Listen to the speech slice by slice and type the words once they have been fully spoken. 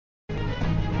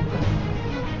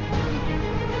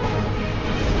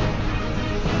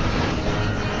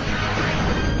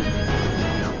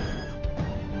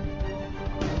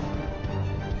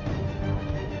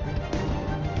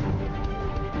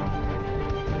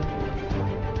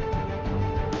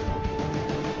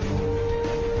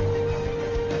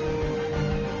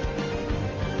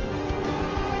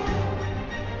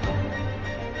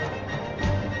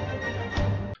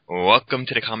welcome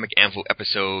to the Comic Anvil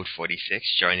episode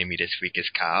 46. Joining me this week is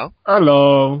Kyle.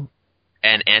 Hello.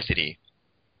 And Anthony.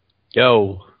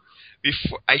 Yo.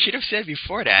 I should have said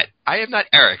before that, I am not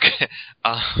Eric.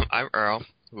 I'm Earl,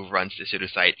 who runs the pseudo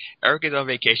site. Eric is on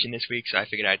vacation this week, so I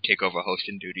figured I'd take over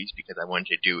hosting duties because I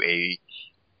wanted to do a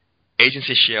Agents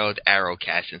of S.H.I.E.L.D. Arrow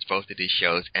cast since both of these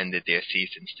shows ended their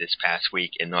seasons this past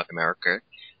week in North America.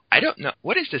 I don't know.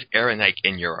 What is this airing like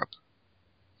in Europe?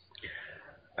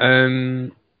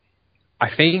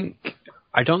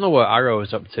 I don't know what Arrow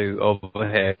is up to over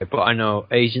here, but I know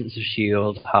Agents of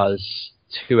S.H.I.E.L.D. has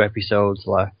 2 episodes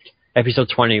left. Episode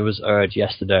 20 was aired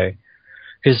yesterday.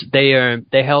 Because they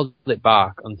held it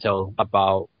back until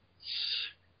about,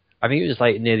 I think it was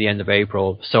like near the end of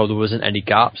April, so there wasn't any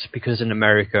gaps, because in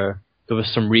America there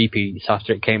was some repeats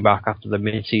after it came back after the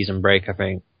mid-season break, I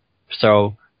think.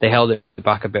 So they held it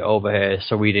back a bit over here,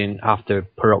 so we didn't have to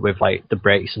put up with like the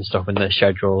breaks and stuff in the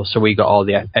schedule. So we got all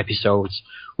the episodes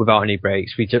without any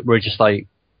breaks. We're just like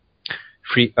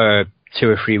 2 or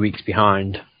 3 weeks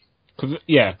behind.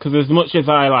 Because as much as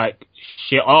I like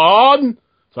shit on,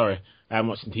 sorry, I'm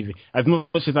watching TV. As much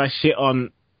as I shit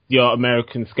on your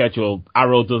American schedule,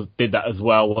 Arrow did that as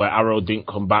well, where Arrow didn't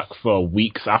come back for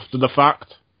weeks after the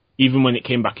fact, even when it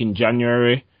came back in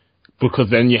January, because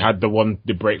then you had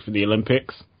the break for the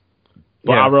Olympics.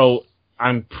 But yeah. Arrow,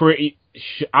 I'm pretty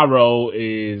Arrow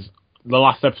is the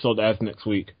last episode airs next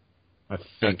week, I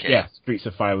think. Okay. Yeah, Streets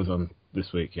of Fire was on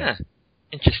this week. Yeah. Huh.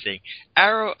 Interesting.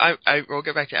 Arrow, we'll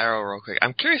get back to Arrow real quick.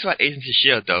 I'm curious about Agents of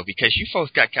S.H.I.E.L.D. though, because you folks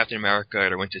got Captain America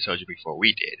or Winter Soldier before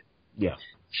we did. Yeah.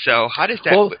 So how does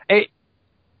that? Well,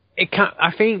 it can't.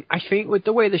 I think with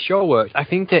the way the show works, I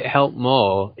think it helped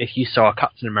more if you saw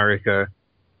Captain America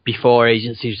before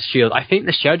Agents of S.H.I.E.L.D. I think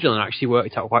the scheduling actually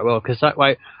worked out quite well, because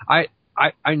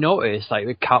I noticed like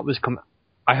the Cap was coming.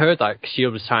 I heard like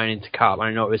S.H.I.E.L.D. was signing to Cap, and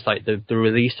I noticed like the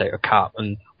release date of Cap,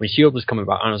 and when S.H.I.E.L.D. was coming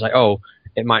back, and I was like, oh,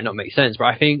 it might not make sense. But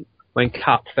I think when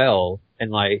Cap fell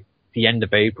in like the end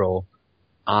of April,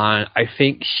 and I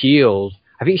think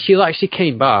S.H.I.E.L.D. actually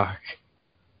came back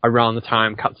around the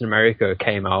time Captain America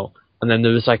came out, and then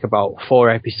there was like about 4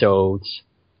 episodes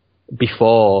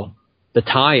before the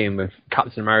tie-in with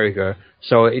Captain America,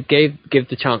 so it gave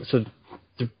the chance of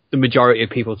the majority of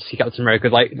people to see Captain America.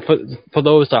 Like for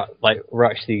those that like were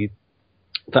actually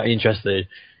that interested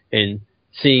in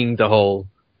seeing the whole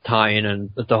tie-in and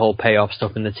the whole payoff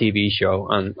stuff in the TV show,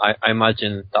 and I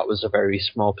imagine that was a very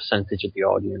small percentage of the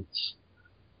audience.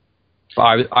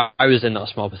 But I was in that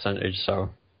small percentage, so.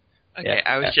 Okay, yeah,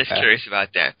 I was just curious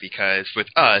about that, because with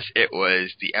us, it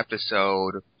was the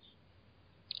episode,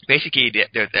 basically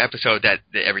the episode that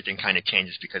everything kind of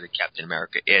changes because of Captain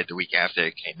America aired the week after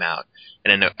it came out,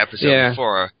 and then the episode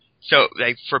before. So,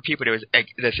 like, for people, there was, like,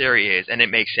 the theory is, and it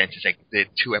makes sense, it's like the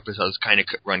 2 episodes kind of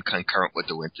run concurrent with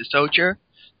the Winter Soldier.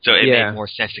 So it made more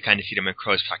sense to kind of see them in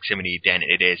close proximity than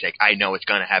it is. Like, I know it's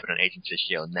going to happen on Agents of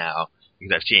S.H.I.E.L.D. now,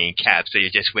 because I've seen Cap, so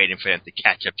you're just waiting for them to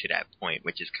catch up to that point,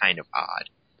 which is kind of odd.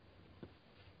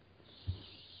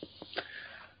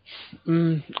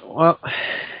 Well,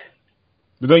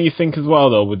 but don't you think as well,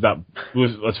 though, with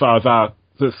as far as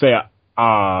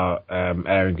our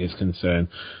airing is concerned,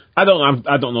 I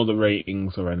don't know the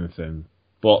ratings or anything,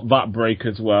 but that break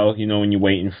as well, you know, when you're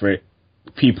waiting for it,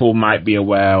 people might be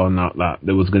aware or not that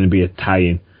there was going to be a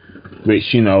tie-in,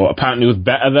 which, you know, apparently was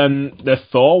better than the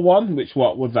Thor one, which,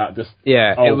 what was that?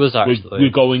 It was actually. We're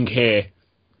going here.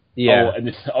 Yeah. Oh, and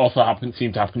this also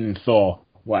seemed to happen in Thor,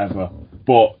 whatever.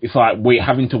 But it's like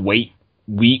having to wait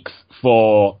weeks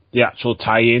for the actual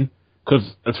tie-in,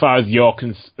 because as far as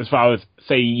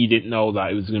say you didn't know that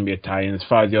it was going to be a tie-in, as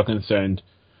far as you're concerned,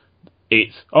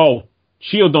 it's,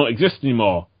 S.H.I.E.L.D. don't exist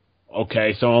anymore.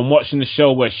 Okay, so I'm watching the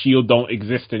show where S.H.I.E.L.D. don't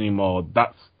exist anymore.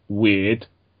 That's weird.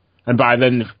 And by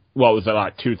then, what was it,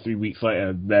 like 2-3 weeks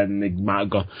later, then they might have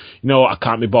gone, you know what, I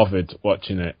can't be bothered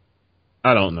watching it.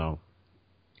 I don't know.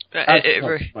 That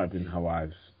might have been how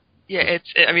I've... Yeah,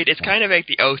 it's kind of like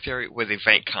the old theory with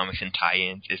event comics and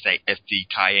tie-ins. It's like if the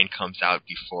tie-in comes out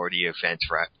before the event's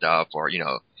wrapped up, or, you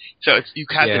know, so you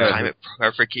have to time it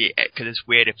perfectly, because it's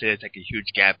weird if there's like a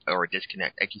huge gap or a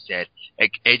disconnect. Like you said,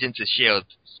 like Agents of S.H.I.E.L.D.,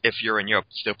 if you're in Europe,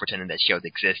 still pretending that S.H.I.E.L.D.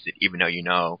 existed, even though you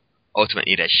know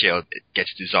ultimately that S.H.I.E.L.D.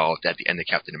 gets dissolved at the end of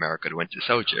Captain America: The Winter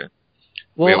Soldier.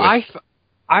 Well, I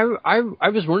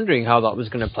was wondering how that was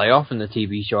going to play off in the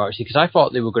TV show, actually, because I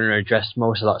thought they were going to address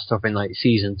most of that stuff in like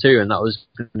season 2, and that was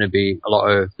going to be a lot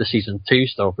of the season 2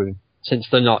 stuff, since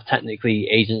they're not technically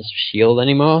Agents of S.H.I.E.L.D.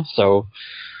 anymore. So,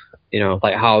 you know,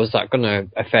 like, how is that going to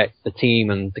affect the team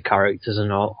and the characters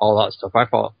and all that stuff? I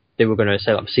thought they were going to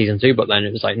set up season 2, but then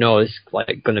it was like, no, it's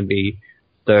like going to be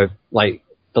the like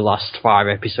the last 5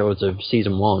 episodes of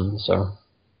season 1. So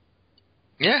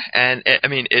yeah, and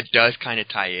it does kind of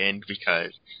tie in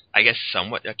because I guess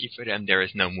somewhat lucky for them, there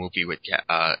is no movie with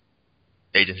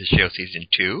Agents of S.H.I.E.L.D. Season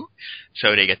 2,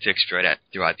 so they get to explore that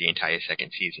throughout the entire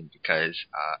second season because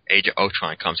Age of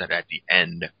Ultron comes out at the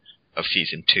end of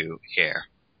Season 2 here.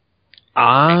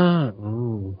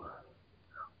 Ooh.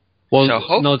 Well,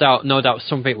 so no doubt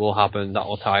something will happen that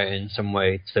will tie it in some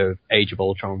way to Age of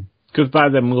Ultron. Because by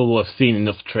then we'll have seen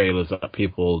enough trailers that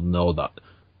people know that,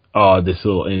 this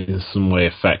will in some way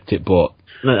affect it, but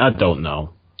I don't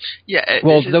know. Yeah.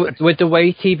 With the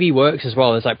way TV works as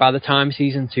well, it's like by the time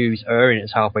season 2's airing,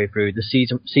 it's halfway through. The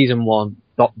season 1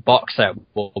 box set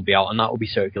will be out, and that will be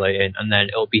circulating, and then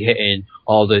it'll be hitting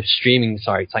all the streaming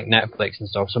sites like Netflix and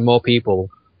stuff. So more people,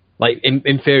 like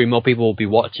in theory, more people will be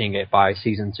watching it by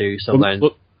season 2. So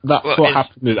that's what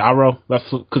happened with Arrow. That's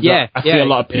because I see a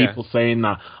lot of people saying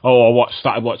that. Oh,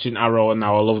 started watching Arrow and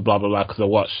now I love blah blah blah because I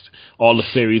watched all the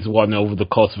series 1 over the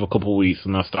course of a couple of weeks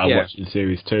and I started watching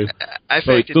series 2.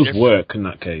 So it does work in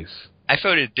that case. I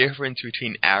feel the difference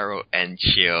between Arrow and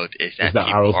S.H.I.E.L.D. is that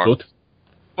Arrow's good.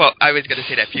 Well, I was going to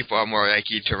say that people are more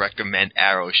likely to recommend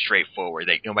Arrow straightforward.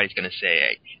 Like, nobody's going to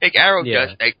say, like Arrow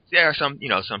does, like, there are some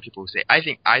people who say,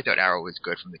 I thought Arrow was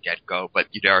good from the get-go, but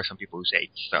there are some people who say it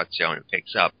starts slow and it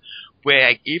picks up. Where,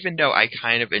 like, even though I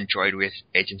kind of enjoyed where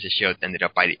Agents of S.H.I.E.L.D. ended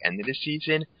up by the end of the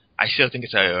season, I still think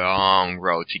it's a long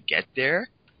road to get there.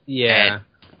 Yeah. And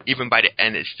even by the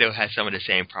end, it still has some of the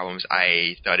same problems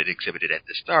I thought it exhibited at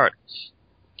the start.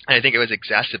 And I think it was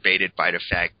exacerbated by the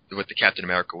fact with the Captain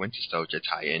America Winter Soldier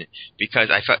tie-in,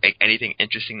 because I felt like anything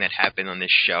interesting that happened on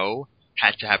this show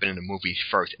had to happen in the movies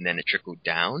first, and then it trickled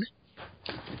down.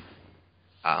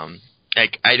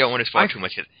 Like, I don't want to spoil too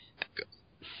much.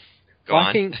 Go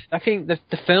on. I think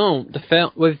the film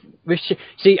with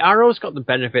see, Arrow's got the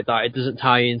benefit that it doesn't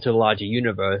tie into a larger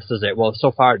universe, does it? Well,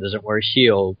 so far it doesn't. Whereas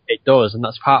S.H.I.E.L.D. it does, and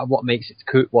that's part of what makes it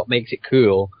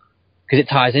cool. Because it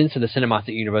ties into the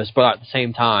cinematic universe, but at the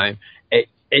same time,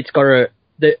 it's got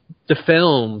the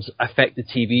films affect the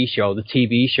TV show. The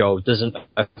TV show doesn't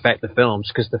affect the films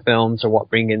because the films are what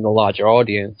bring in the larger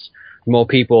audience. More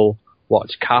people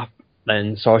watch Cap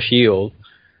than saw S.H.I.E.L.D.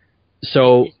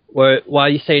 So while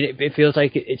you're saying it feels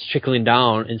like it's trickling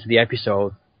down into the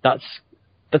episode, that's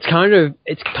kind of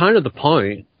the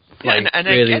point. Yeah, Like, and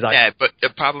really, I get that, but the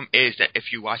problem is that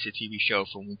if you watch the TV show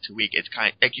from week to week, it's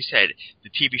kind of, like you said, the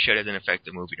TV show doesn't affect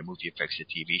the movie affects the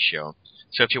TV show.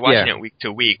 So if you're watching it week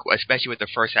to week, especially with the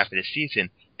first half of the season,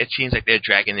 it seems like they're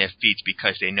dragging their feet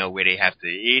because they know where they have to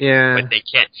eat, but they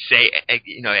can't say,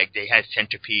 like they had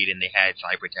Centipede and they had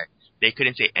Cybertech. They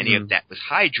couldn't say any of that was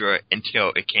Hydra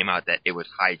until it came out that it was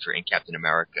Hydra in Captain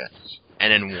America.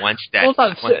 And then once that...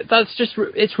 Well, that's just...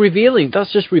 It's revealing.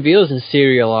 That's just reveals in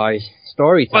serialized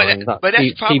storytelling that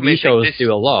TV shows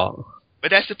do a lot. But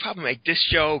that's the problem. Like, this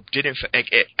show didn't... Like,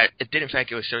 it didn't feel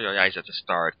like it was serialized at the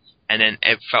start. And then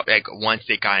it felt like once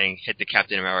they hit the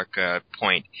Captain America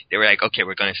point, they were like, okay,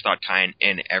 we're going to start tying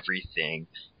in everything.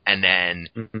 And then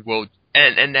we'll...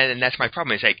 And then that's my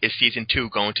problem. It's like, is season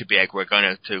 2 going to be like, we're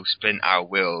going to spin our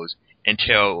wheels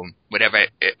until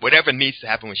whatever needs to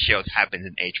happen with S.H.I.E.L.D. happens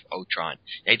in Age of Ultron.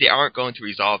 Like, they aren't going to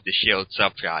resolve the S.H.I.E.L.D.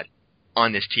 subplot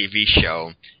on this TV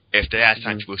show. If the last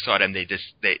time people saw them, they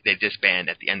disband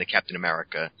at the end of Captain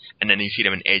America, and then you see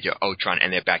them in Age of Ultron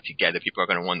and they're back together. People are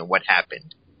going to wonder what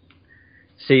happened.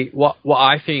 See, what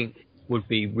I think would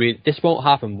be this won't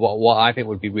happen. What I think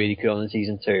would be really cool in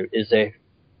season 2 is if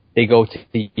they go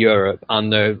to Europe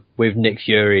and they're with Nick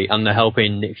Fury and they're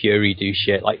helping Nick Fury do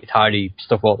shit like tidy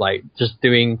stuff up, like just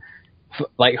doing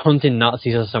like hunting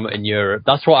Nazis or something in Europe.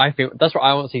 That's what I think. That's what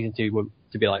I want season 2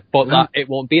 to be like. But it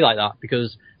won't be like that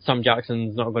because Sam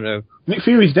Jackson's not going to. Nick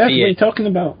Fury's dead. What are you talking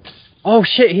about? Oh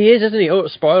shit, he is, isn't he? Oh,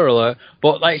 spoiler alert!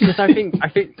 But like, because I think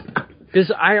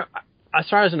because as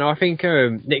far as I know, I think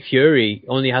Nick Fury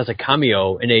only has a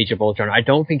cameo in Age of Ultron. I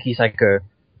don't think he's like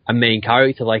a main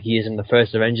character like he is in the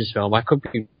first Avengers film. I could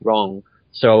be wrong.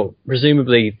 So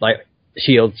presumably, like,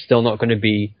 S.H.I.E.L.D's still not going to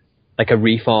be like a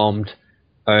reformed,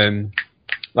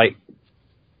 like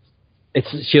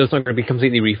S.H.I.E.L.D's not going to be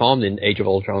completely reformed in Age of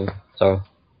Ultron. So,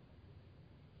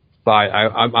 but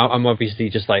I'm obviously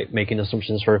just like making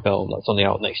assumptions for a film that's only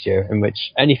out next year, in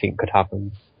which anything could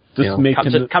happen.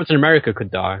 Captain America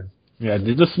could die. Yeah,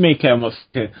 they just make another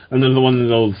one of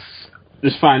those.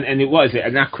 Just find what is it?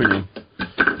 An acronym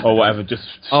or whatever? Just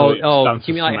so it stands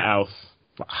for something else.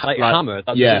 Like Hammer.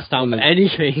 That doesn't stand for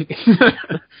anything.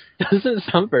 Doesn't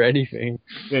stand for anything.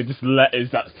 Yeah, just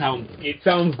letters that sound. It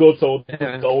sounds good, so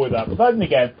we'll go with that. But then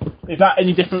again, is that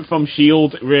any different from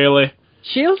S.H.I.E.L.D. really?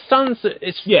 Shield stands.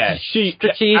 It's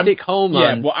strategic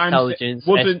homeland intelligence,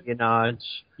 espionage.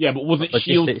 Yeah, but wasn't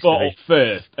Shield thought up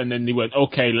first, and then they went,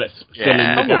 okay, let's fill in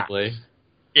the gaps.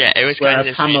 Yeah, it was kind of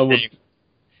the Hammer same thing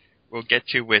we'll get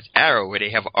to with Arrow, where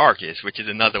they have Argus, which is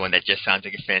another one that just sounds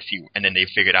like a fancy, and then they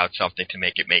figured out something to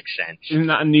make it make sense. Isn't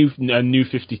that a new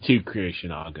 52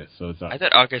 creation, Argus? So is that? I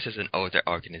thought Argus is an older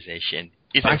organization.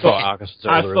 I thought Argus was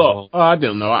older as well. Oh, I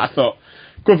don't know. I thought,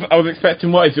 because I was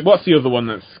expecting, what's the other one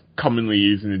that's commonly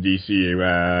used in the DCU?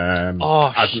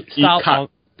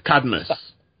 Cadmus.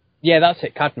 Yeah, that's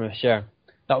it, Cadmus, yeah.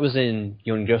 That was in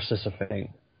Young Justice, I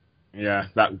think. Yeah,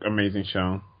 that amazing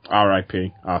show.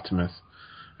 R.I.P. Artemis.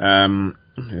 I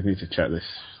need to check this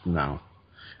now.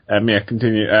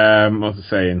 Continue. What was I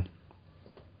saying?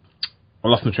 I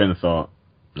lost my train of thought.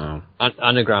 No.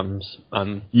 Anagrams.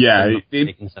 Yeah,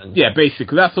 making sense. Yeah,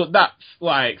 basically that's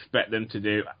what I expect them to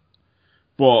do.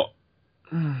 But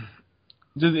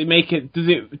does it make it?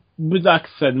 Like I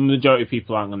said, the majority of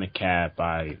people aren't going to care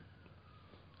by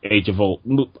Age of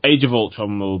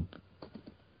Ultron will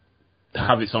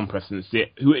have its own precedence.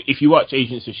 If you watch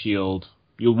Agents of S.H.I.E.L.D.,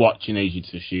 you're watching Agents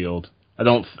of S.H.I.E.L.D. I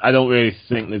don't really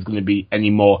think there's going to be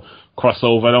any more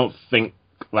crossover. I don't think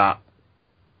that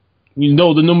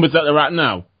the numbers that they're at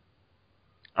now.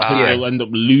 I think they'll end up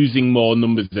losing more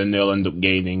numbers than they'll end up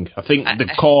gaining. I think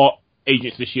the core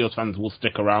Agents of S.H.I.E.L.D. fans will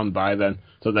stick around by then,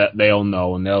 so that they all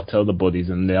know and they'll tell the buddies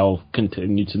and they'll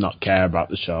continue to not care about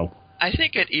the show. I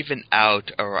think it evened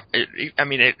out,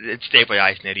 it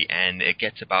stabilized near the end. It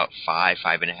gets about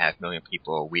 5.5 million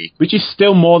people a week. Which is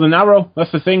still more than Arrow.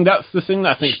 That's the thing that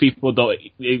I think people don't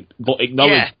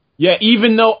acknowledge. Yeah,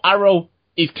 even though Arrow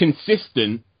is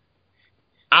consistent,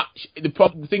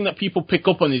 the thing that people pick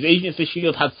up on is Agents of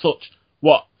S.H.I.E.L.D. had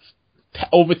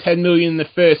over 10 million in the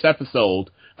first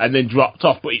episode and then dropped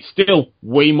off, but it's still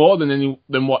way more than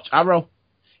Watch Arrow.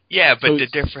 Yeah, but so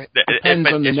it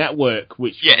depends on the network,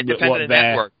 it depends on the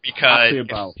network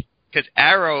because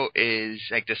Arrow is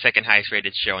like the second highest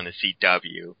rated show on the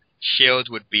CW. S.H.I.E.L.D.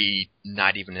 would be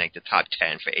not even like the top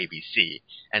 10 for ABC,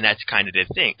 and that's kind of the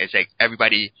thing. It's like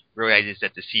everybody realizes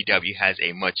that the CW has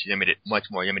a much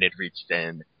more limited reach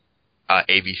than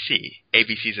ABC.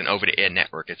 ABC is an over-the-air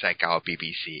network. It's like our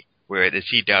BBC, where the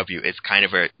CW is kind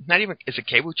of it's a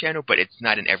cable channel, but it's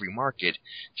not in every market.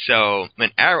 So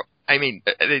when Arrow.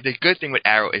 The good thing with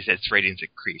Arrow is that its ratings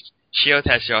increase. S.H.I.E.L.D.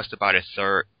 has lost about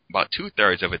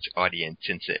 2/3 of its audience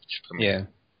since its premiere,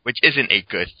 which isn't a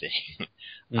good thing.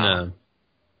 No.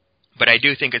 But I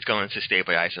do think it's going to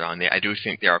stabilize around there. I do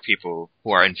think there are people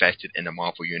who are invested in the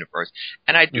Marvel Universe.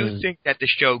 And I do think that the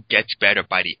show gets better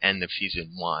by the end of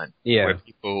Season 1, where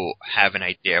people have an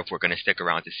idea if we're going to stick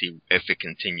around to see if it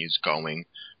continues going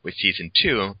with Season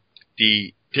 2.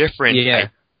 The difference...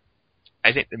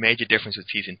 I think the major difference with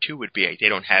Season 2 would be they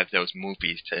don't have those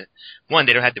movies they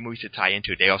don't have the movies to tie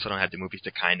into. They also don't have the movies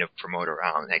to kind of promote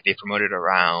around. Like, they promoted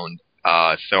around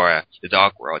Thor, The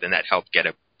Dark World, and that helped get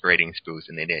a ratings boost,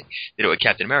 and they did it with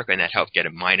Captain America, and that helped get a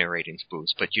minor ratings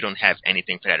boost, but you don't have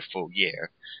anything for that full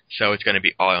year. So it's going to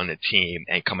be all on the team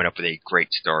and coming up with a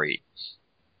great story.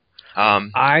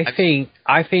 I think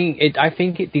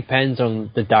it depends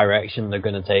on the direction they're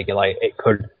going to take it. Like, it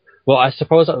could... Well, I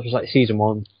suppose that was like Season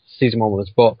 1 was,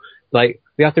 but like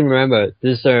we have to remember,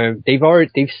 there's they've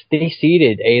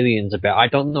seeded aliens a bit. I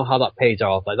don't know how that pays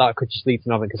off. Like, that could just lead to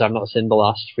nothing because I've not seen the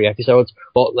last 3 episodes.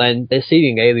 But then they're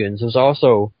seeding aliens. There's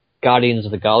also Guardians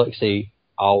of the Galaxy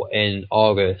out in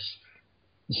August,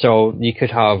 so you could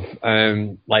have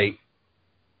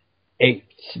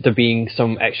there being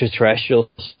some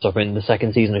extraterrestrial stuff in the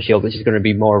second season of S.H.I.E.L.D., which is going to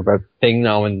be more of a thing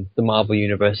now in the Marvel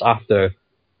Universe after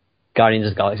Guardians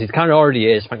of the Galaxy. It kind of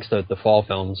already is, thanks to the 4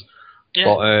 films. Yeah.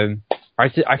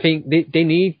 But I think they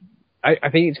need... I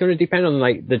think it's going to depend on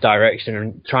like the direction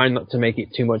and trying not to make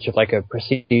it too much of like a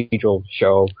procedural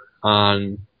show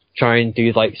and try and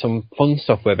do like some fun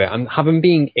stuff with it and have them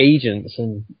being agents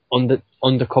and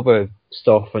undercover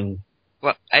stuff. And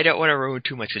well, I don't want to ruin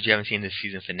too much because you haven't seen the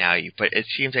season finale, but it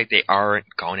seems like they aren't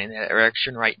going in that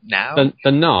direction right now.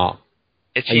 They're not.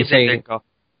 It seems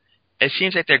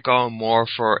like they're going more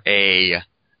for a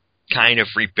kind of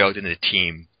rebuilding the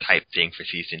team type thing for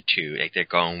Season 2. Like, they're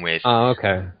going with... Oh,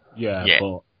 okay. Yeah.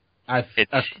 But I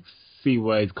see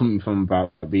where it's coming from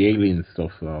about the alien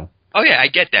stuff, though. Oh, yeah, I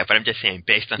get that, but I'm just saying,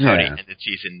 based on how they ended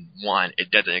Season 1, it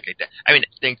doesn't look like that. I mean,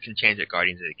 things can change at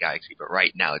Guardians of the Galaxy, but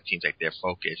right now it seems like their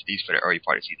focus, at least for the early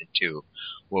part of Season 2,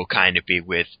 will kind of be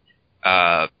with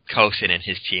Coulson and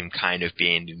his team kind of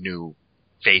being the new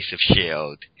face of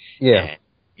S.H.I.E.L.D. Yeah.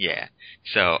 Yeah.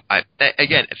 So,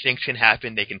 again, if things can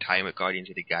happen, they can tie in with Guardians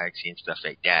of the Galaxy and stuff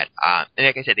like that. And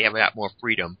like I said, they have a lot more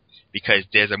freedom because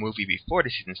there's a movie before the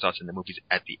season starts and the movie's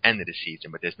at the end of the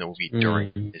season, but there's no movie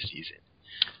during the season.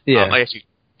 Yeah. I guess you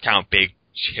count Big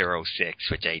Hero 6,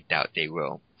 which I doubt they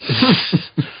will.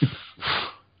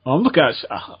 I'm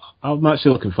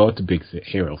actually looking forward to Big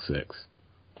Hero 6.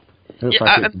 Looks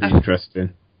like it'd be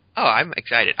interesting. Oh, I'm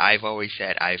excited. I've always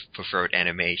said I've preferred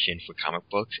animation for comic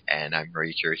books, and I'm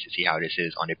very curious to see how this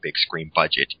is on a big screen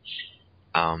budget.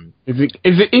 Is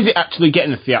it actually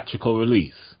getting a theatrical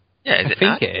release? Yeah, I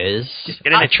think it is. It's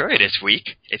getting a trailer this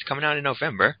week. It's coming out in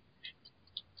November.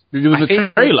 There was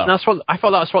a trailer. I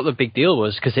thought that's what the big deal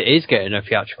was, because it is getting a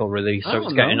theatrical release, so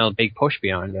it's getting a big push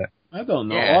behind it. I don't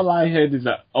know. Yeah. All I heard is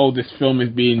that this film is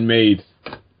being made,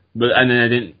 and then I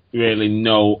didn't really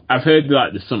know. I've heard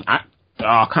like there's some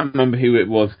I can't remember who it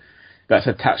was that's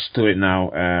attached to it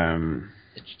now.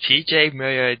 It's T.J.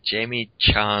 Miller, Jamie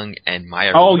Chung, and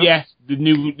Maya. Oh Rudolph. yeah, the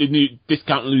new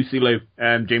Discount Lucy Liu,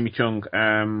 Jamie Chung.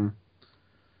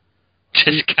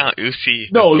 Discount Lucy.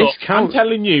 No, look, I'm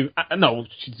telling you. No,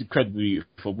 she's incredibly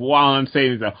beautiful. But what I'm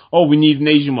saying is that we need an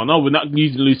Asian one. We're not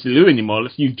using Lucy Liu anymore.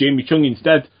 Let's use Jamie Chung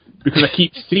instead, because I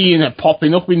keep seeing her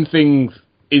popping up in things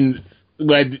in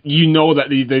where you know that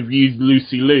they've used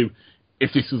Lucy Liu.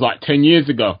 If this was like 10 years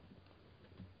ago.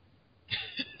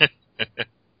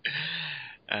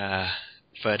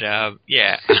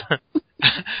 Yeah.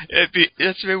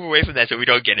 Let's move away from that so we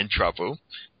don't get in trouble.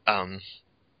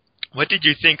 What did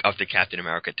you think of the Captain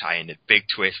America tie-in, the big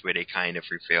twist where they kind of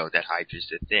revealed that Hydra's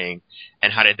the thing,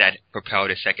 and how did that propel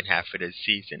the second half of the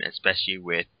season, especially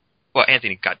with, well,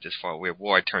 Anthony got this far, where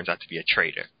Ward turns out to be a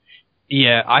traitor.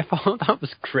 Yeah, I thought that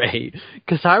was great,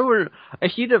 because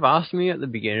if you'd have asked me at the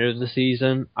beginning of the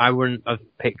season, I wouldn't have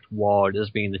picked Ward as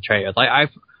being the traitor. Like,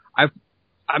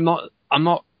 I'm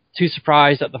not too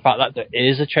surprised at the fact that there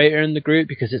is a traitor in the group,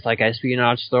 because it's like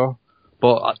espionage stuff,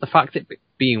 but the fact that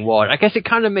being Ward, I guess it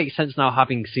kind of makes sense now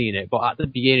having seen it, but at the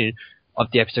beginning of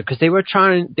the episode, because they were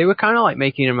kind of like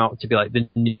making him out to be like the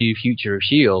new future of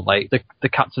S.H.I.E.L.D., like the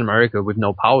Captain America with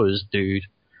no powers dude.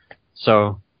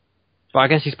 So, but I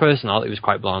guess his personality was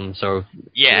quite bland, so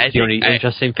yeah, the only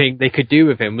interesting thing they could do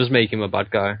with him was make him a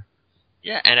bad guy.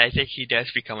 Yeah, and I think he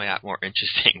does become a lot more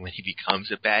interesting when he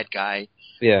becomes a bad guy.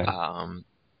 Yeah.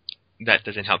 That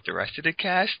doesn't help the rest of the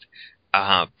cast,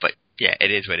 but yeah,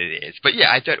 it is what it is. But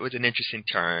yeah, I thought it was an interesting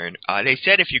turn. They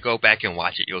said if you go back and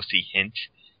watch it, you'll see hints.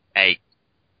 I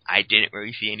didn't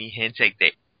really see any hints.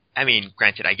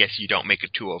 Granted, I guess you don't make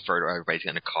it too overt or everybody's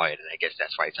going to call it, and I guess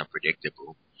that's why it's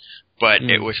unpredictable. But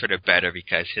it was for the better,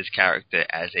 because his character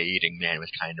as a leading man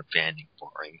was kind of bland and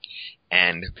boring.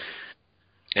 And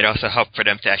it also helped for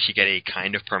them to actually get a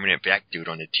kind of permanent black dude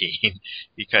on the team,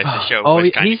 because the show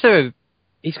was kind of...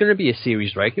 He's going to be a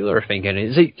series regular, I think.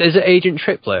 Is it Agent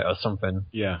Triplet or something?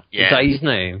 Yeah. Is that his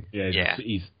name? Yeah.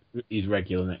 He's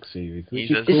regular next series.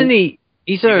 Isn't he?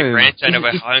 He's a grandson of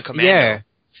a Howling Commando.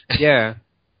 Yeah.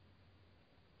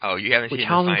 Oh, you haven't seen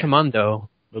Howling Commando?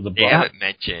 They haven't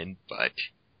mentioned, but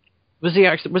was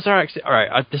there actually? All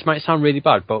right, this might sound really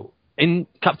bad, but in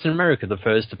Captain America: The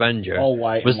First Avenger,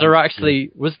 was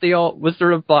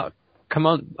there a black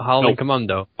Howling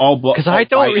Commando? All black. Because I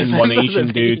don't remember one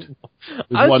Asian dude.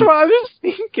 That's what I was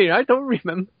thinking. I don't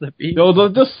remember the people. They'll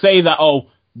just say that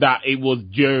that it was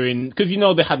during, because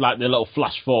they had like the little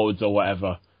flash forwards or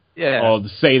whatever. Yeah. Or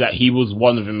say that he was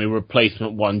one of them, a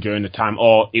replacement one during the time,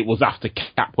 or it was after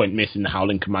Cap went missing, the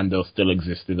Howling Commando still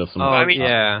existed or something.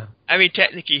 Oh,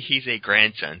 technically he's a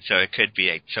grandson, so it could be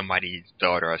like somebody's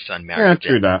daughter or son married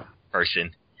to that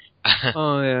person.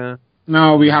 Oh yeah.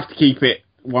 No, we have to keep it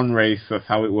one race. That's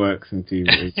how it works in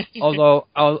TV. Although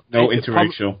no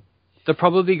interracial. They're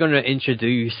probably going to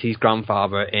introduce his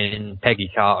grandfather in Peggy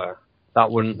Carter. That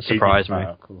wouldn't surprise me.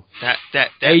 Cool.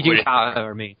 That Agent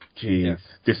Carter, I mean. Jeez,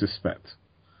 disrespect.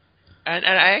 And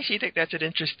I actually think that's an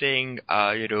interesting,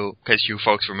 because you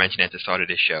folks were mentioning at the start of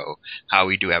the show how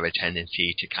we do have a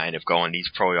tendency to kind of go on these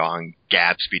prolonged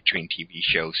gaps between TV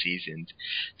show seasons.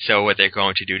 So what they're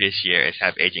going to do this year is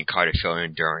have Agent Carter fill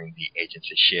in during the Agents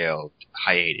of S.H.I.E.L.D.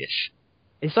 hiatus.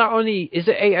 Is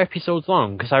it 8 episodes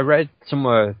long? Because I read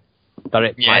somewhere that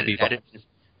it might be. Is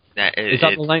that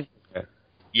the length of it?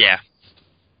 Yeah.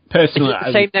 Personally, is it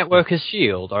the same network as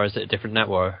S.H.I.E.L.D., or is it a different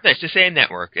network? No, it's the same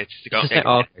network. It's going to,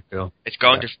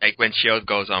 like, when S.H.I.E.L.D.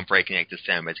 goes on break in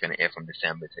December, it's going to air from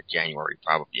December to January,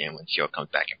 probably, and when S.H.I.E.L.D. comes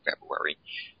back in February.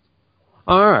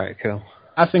 Alright, cool.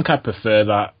 I think I prefer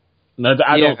that. No,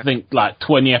 I don't think,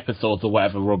 20 episodes or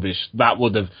whatever rubbish, that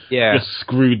would have just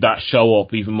screwed that show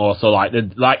up even more. So,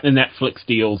 the Netflix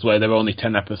deals where there are only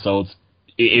 10 episodes,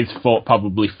 it is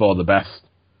probably for the best.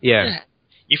 Yeah.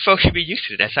 You folks should be used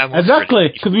to it. That's how exactly,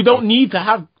 because we don't need to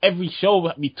have every show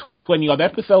be 20-odd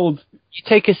episodes. you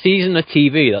take a season of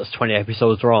TV that's 20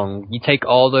 episodes long, you take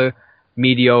all the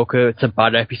mediocre to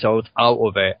bad episodes out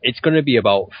of it, it's going to be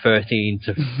about 13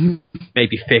 to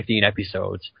maybe 15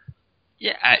 episodes.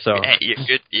 Yeah, So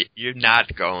you're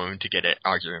not going to get an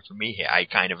argument from me here. I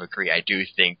kind of agree. I do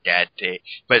think that,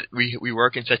 but we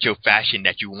work in such a fashion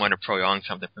that you want to prolong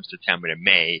something from September to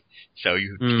May, so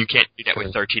you can't do that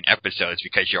with 13 episodes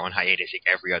because you're on hiatus like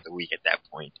every other week at that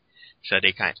point. So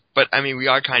but I mean, we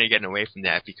are kind of getting away from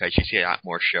that because you see a lot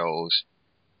more shows.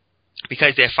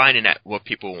 Because they're finding that what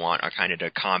people want are kind of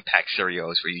the compact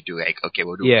serials where you do like, okay,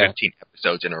 we'll do 15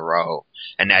 episodes in a row,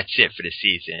 and that's it for the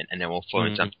season, and then we'll throw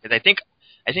in something. Because I think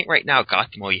right now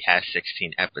Gotham only has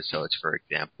 16 episodes, for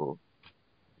example.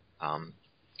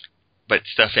 But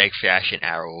stuff like Flash and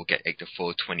Arrow will get like the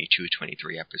full 22,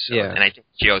 23 episodes, and I think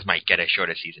Shields might get a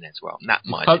shorter season as well. Not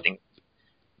much. I think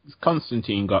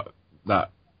Constantine got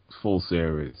that full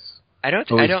series.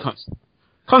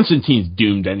 Constantine's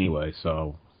doomed anyway,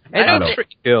 so. It's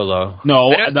pretty cool, though. No,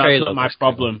 that's not my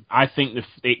problem. I think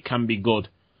it can be good,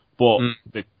 but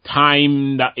the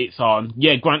time that it's on,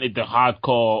 granted the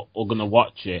hardcore are going to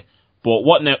watch it, but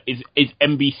what now, is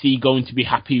NBC going to be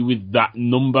happy with that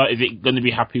number? Is it going to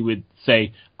be happy with,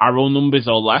 say, Arrow numbers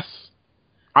or less?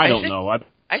 I don't know. I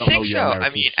think so.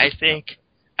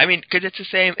 I mean, because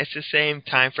it's the same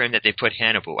time frame that they put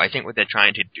Hannibal. I think what they're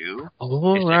trying to do.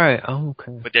 Oh, right.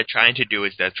 Okay. What they're trying to do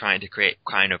is they're trying to create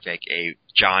kind of like a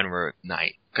genre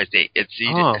night because it's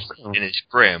in its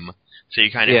grim, so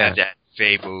you kind of have that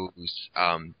Fables,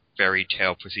 fairy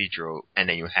tale procedural, and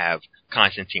then you have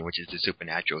Constantine, which is the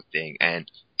supernatural thing, and.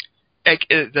 Like,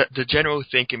 the general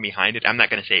thinking behind it, I'm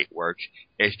not going to say it works,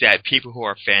 is that people who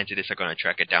are fans of this are going to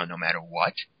track it down no matter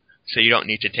what. So you don't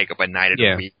need to take up a night of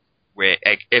the week. Where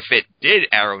if it did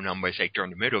Arrow numbers like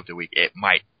during the middle of the week, it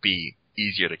might be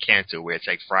easier to cancel. Where it's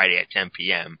like Friday at 10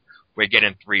 p.m. We're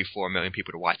getting 3-4 million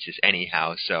people to watch this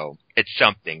anyhow, so it's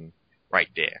something right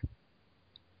there.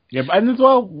 Yeah, but and as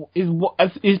well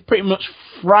is pretty much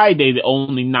Friday the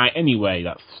only night anyway.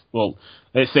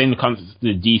 Let's say in the context of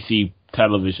the DC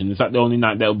television, is that the only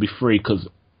night that'll be free? Because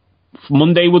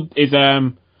Monday is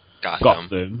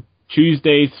Gotham,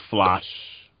 Tuesday's Flash,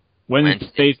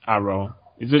 Wednesday's Arrow.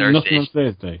 Is there nothing on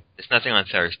Thursday? There's nothing on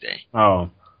Thursday. Oh.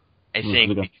 I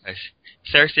think because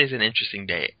Thursday's an interesting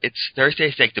day.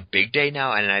 Thursday's like the big day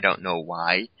now, and I don't know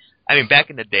why. I mean, back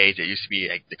in the days, it used to be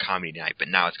like the comedy night, but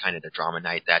now it's kind of the drama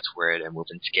night. That's where they're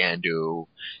moving Scandal,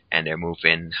 and they're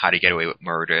moving How to Get Away with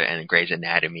Murder, and Grey's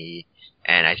Anatomy,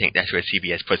 and I think that's where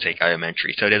CBS puts like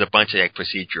Elementary. So there's a bunch of like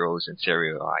procedurals and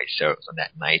serialized shows on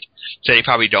that night. So they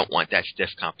probably don't want that stiff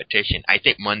competition. I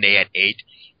think Monday at 8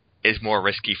 is more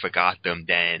risky for Gotham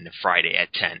than Friday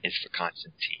at 10 is for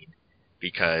Constantine.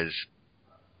 Because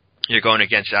you're going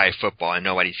against iFootball, and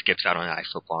nobody skips out on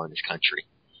iFootball in this country.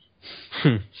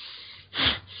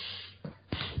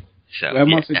 So,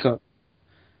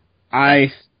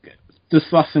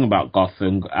 just last thing about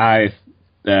Gotham,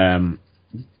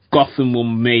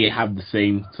 Gotham may have the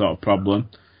same sort of problem,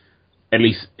 at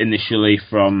least initially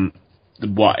from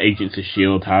what Agents of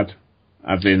S.H.I.E.L.D. had,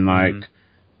 as in like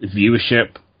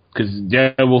viewership. Because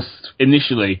there will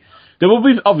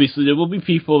be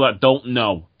people that don't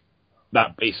know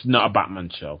that it's not a Batman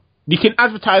show. You can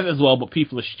advertise it as well, but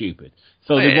people are stupid,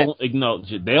 so they won't acknowledge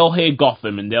it. They'll hear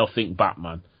Gotham and they'll think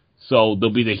Batman. So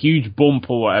there'll be the huge bump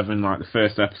or whatever in like the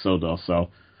first episode or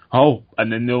so. Oh,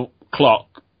 and then they'll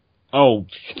clock. Oh,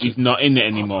 he's not in it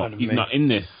anymore. He's not in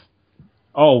this.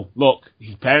 Oh, look,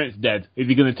 his parents dead. Is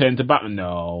he going to turn to Batman?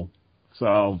 No.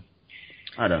 So.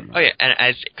 I don't know. Oh yeah,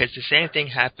 and because the same thing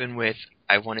happened with,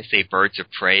 I want to say, Birds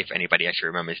of Prey. If anybody actually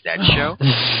remembers that show,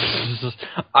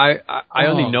 I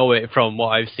only know it from what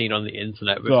I've seen on the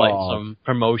internet with like some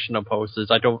promotional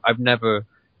posters. I've never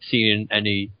seen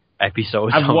any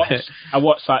episodes of it. I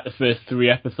watched like the first 3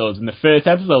 episodes, and the first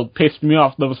episode pissed me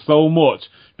off. There was so much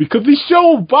because they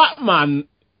show Batman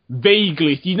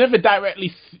vaguely. You never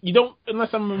directly, you don't,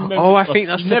 unless I'm remembering. Oh, I think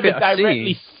that's you the never bit I've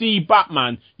directly seen. see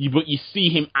Batman, but you see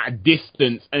him at a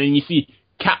distance, and then you see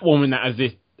Catwoman at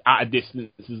a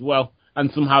distance as well.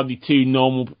 And somehow the 2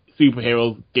 normal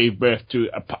superheroes gave birth to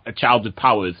a child with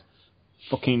powers.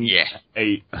 Fucking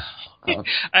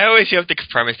I always love the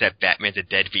premise that Batman's a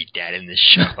deadbeat dad in this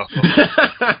show.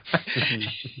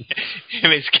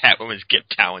 Him and Catwoman skip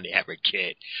town when they have a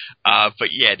kid.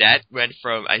 But yeah, that went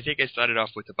from, I think it started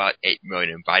off with about 8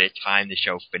 million, and by the time the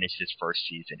show finished its first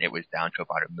season, it was down to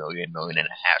about 1 million, 1.5 million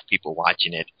people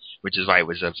watching it, which is why it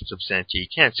was substantially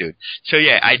canceled. So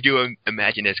yeah, I do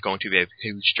imagine there's going to be a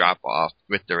huge drop off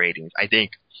with the ratings. I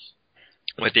think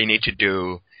what they need to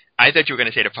do, I thought you were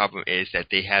going to say the problem is that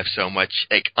they have so much,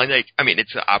 like, unlike, I mean,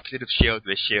 it's the opposite of S.H.I.E.L.D.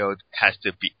 The S.H.I.E.L.D. has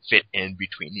to fit in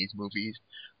between these movies,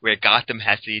 where Gotham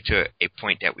has to be to a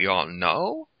point that we all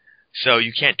know. So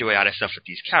you can't do a lot of stuff with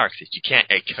these characters. You can't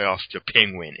kill off the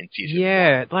Penguin in season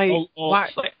one. Why,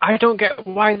 like, I don't get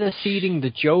why they're seeding the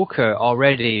Joker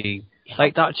already.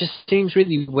 Like, that just seems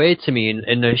really weird to me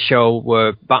in a show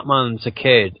where Batman's a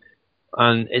kid,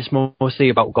 and it's mostly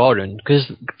about Gordon.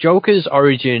 Because Joker's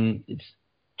origin,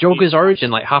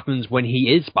 like, happens when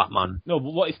he is Batman. No,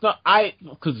 but what it's not,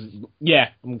 because,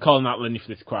 I'm calling out Lenny for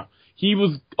this crap. He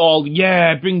was all,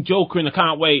 bring Joker in, I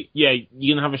can't wait. Yeah,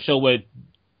 you're going to have a show where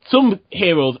some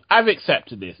heroes, I've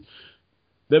accepted this,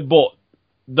 but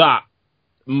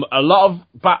a lot of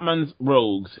Batman's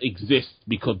rogues exist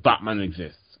because Batman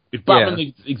exists. If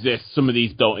Batman exists, some of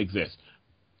these don't exist.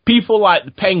 People like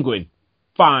the Penguin,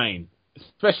 fine.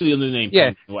 Especially under the name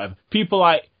Penguin or whatever. People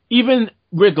like, even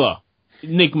Riddler,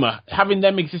 Enigma, having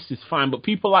them exist is fine, but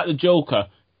people like the Joker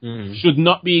should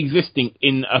not be existing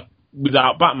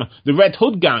without Batman. The Red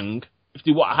Hood gang, if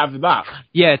they want to have that.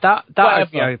 Yeah, that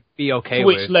I'd be okay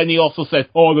with. To which Lenny also said,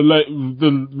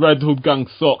 the Red Hood gang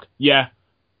suck. Yeah,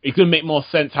 it's going to make more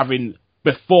sense having,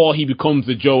 before he becomes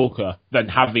the Joker, than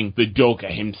having the Joker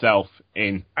himself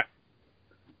in.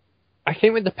 I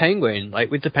think with the Penguin,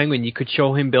 you could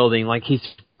show him building, like, his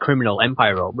criminal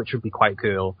empire up, which would be quite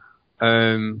cool.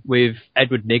 With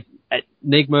Edward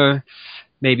Nigma,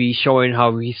 maybe showing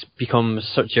how he's become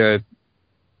such a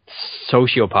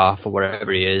sociopath or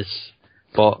whatever he is.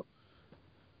 But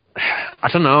I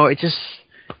don't know. It just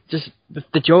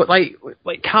the joke, like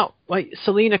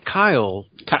Selena Kyle,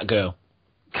 Catgirl.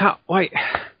 I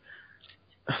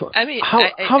mean,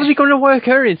 how are they going to work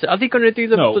her into? Are they going to do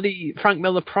the bloody Frank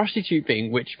Miller prostitute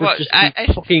thing, which was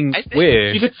fucking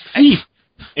weird? She's a thief,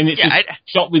 and it's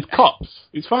shot with cops.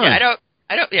 It's fine. Yeah,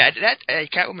 I don't. Yeah, that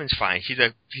Catwoman's fine. She's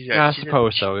a. I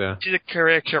suppose so. Yeah. She's a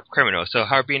career criminal, so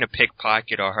her being a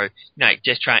pickpocket or her,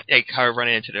 just trying, her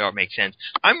running into the door makes sense.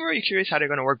 I'm really curious how they're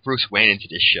going to work Bruce Wayne into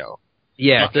this show.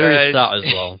 Yeah, there is that as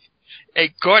well.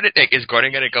 Gordon, is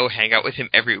Gordon going to go hang out with him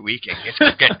every week and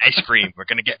get ice cream? We're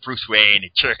going to get Bruce Wayne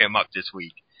and cheer him up this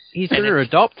week. He's going to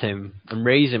adopt him and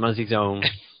raise him as his own.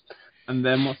 And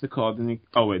then what's it called?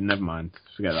 Oh wait, never mind.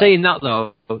 Forget that. Saying that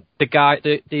though, the guy,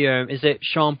 is it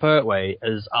Sean Pertwee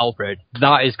as Alfred?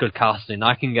 That is good casting.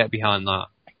 I can get behind that.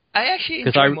 I actually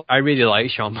because I really like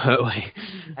Sean Pertwee.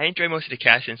 I enjoy most of the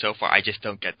casting so far. I just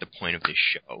don't get the point of this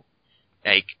show.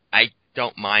 Like, I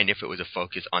don't mind if it was a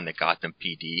focus on the Gotham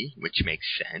PD, which makes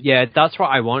sense. Yeah, that's what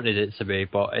I wanted it to be,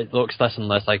 but it looks less and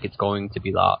less like it's going to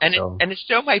be that. And it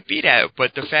still might be that,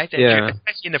 but the fact that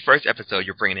especially in the first episode,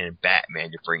 you're bringing in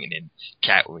Batman, you're bringing in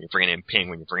Catwoman, you're bringing in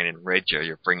Penguin, you're bringing in Riddler,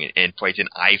 you're bringing in Poison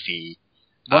Ivy.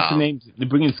 What's the name? They're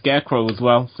bringing Scarecrow as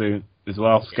well soon.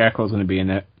 Scarecrow's going to be in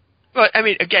it. But, I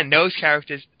mean, again, those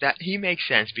characters, that he makes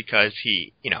sense because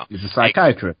he, he's a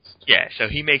psychiatrist. So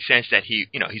he makes sense that he's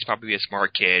probably a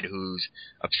smart kid who's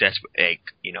obsessed with,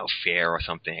 fear or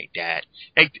something like that.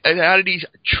 Like, a lot of these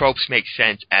tropes make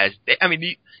sense I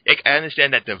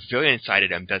understand that the villain side of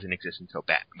them doesn't exist until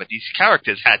Batman, but these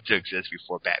characters had to exist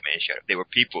before Batman showed up. They were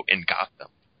people in Gotham.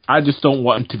 I just don't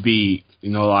want them to be,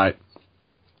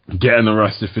 getting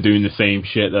arrested for doing the same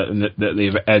shit that they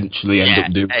eventually end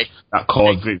up doing. That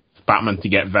causes Batman to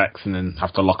get vexed and then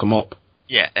have to lock him up.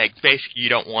 Yeah, basically you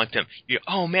don't want them.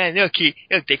 Oh man, look,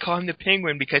 they call him the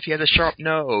Penguin because he has a sharp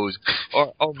nose.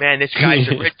 Or, oh man, this guy's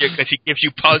a Riddler because he gives you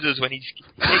puzzles when he's.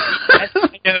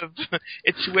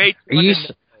 It's way too.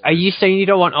 Are you saying you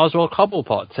don't want Oswald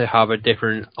Cobblepot to have a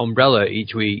different umbrella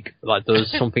each week? Like,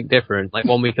 there's something different. Like,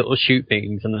 1 week it'll shoot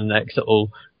things, and the next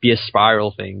it'll be a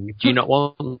spiral thing. Do you not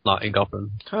want that in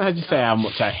Gotham? Can I just say how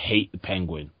much I hate the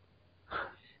Penguin?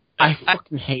 I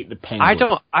fucking hate the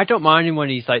Penguin. I don't mind him when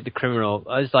he's like the criminal.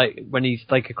 It's like when he's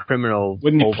like a criminal.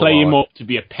 When they play him up to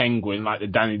be a penguin, like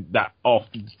crap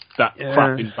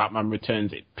in Batman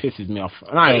Returns, it pisses me off.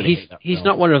 And I hate that he's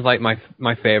not one of like my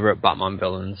favorite Batman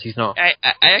villains. He's not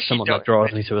someone that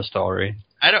draws me to a story.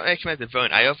 I don't like him as a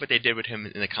villain. I love what they did with him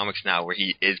in the comics now, where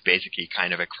he is basically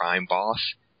kind of a crime boss.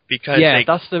 Because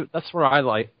that's where I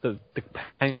like the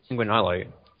Penguin. I like.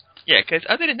 Yeah, because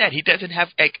other than that, he doesn't have,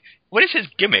 what is his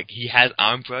gimmick? He has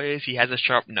umbrellas, he has a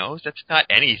sharp nose, that's not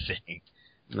anything.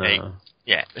 No.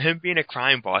 Him being a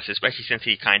crime boss, especially since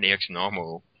he kind of looks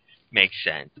normal, makes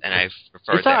sense, and I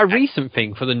prefer that. Is that a recent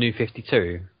thing for the New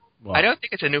 52? Wow. I don't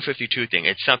think it's a New 52 thing,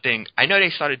 it's something, I know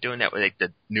they started doing that with,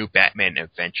 the new Batman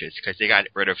Adventures, because they got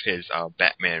rid of his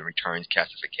Batman Returns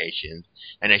classifications,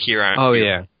 and here on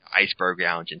Iceberg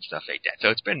Lounge and stuff like that, so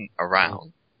it's been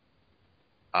around.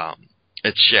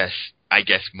 It's just, I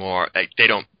guess, more like they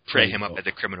don't portray him up as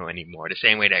a criminal anymore. The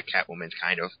same way that Catwoman's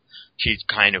she's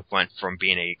kind of went from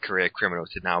being a career criminal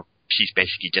to now she's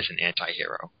basically just an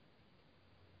anti-hero.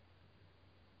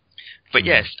 But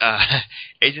yes,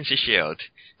 Agents of S.H.I.E.L.D.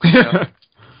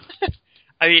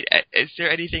 I mean, is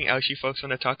there anything else you folks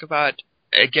want to talk about?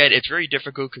 Again, it's very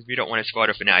difficult because we don't want to spoil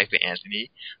the finale for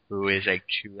Anthony, who is like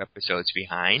 2 episodes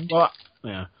behind. Well,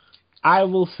 yeah. I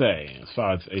will say, as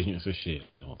far as Agents of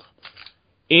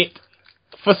S.H.I.E.L.D.,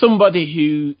 for somebody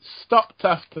who stopped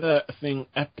after, I think,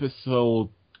 episode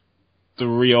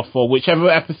 3 or 4, whichever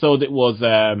episode it was,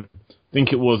 I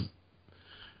think it was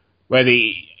where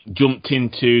they jumped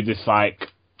into this, like,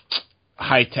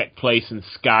 high-tech place and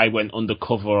Sky went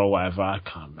undercover or whatever. I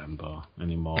can't remember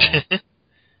anymore.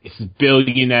 It's a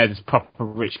billionaire, this proper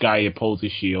rich guy who opposes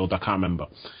S.H.I.E.L.D. I can't remember.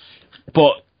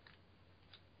 But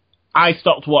I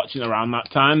stopped watching around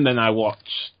that time. Then I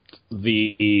watched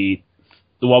the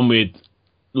one with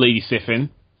Lady Sif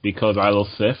in, because I love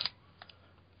Sif.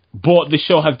 But the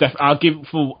show has I'll give,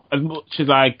 for as much as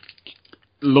I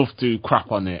love to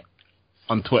crap on it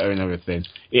on Twitter and everything,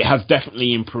 it has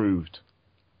definitely improved.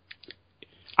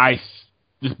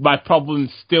 My problem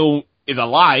still is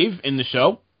alive in the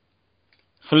show.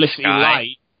 Felicity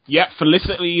Light. Yeah,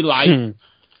 Felicity Light.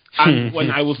 And when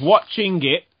I was watching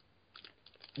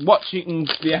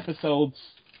the episodes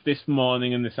this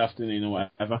morning and this afternoon or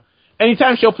whatever,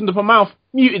 anytime she opened up her mouth,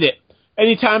 muted it.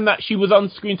 Anytime that she was on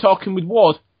screen talking with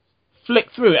Ward,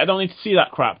 flick through it. I don't need to see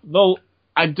that crap. Though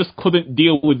I just couldn't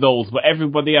deal with those. But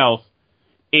everybody else,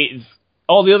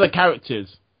 all the other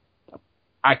characters,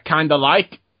 I kind of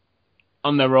like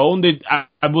on their own. I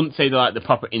wouldn't say they're like the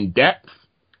proper in-depth,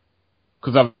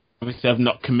 because obviously I've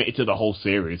not committed to the whole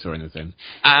series or anything.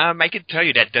 I can tell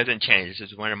you that doesn't change.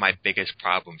 This is one of my biggest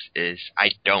problems, is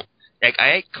I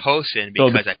hate Coulson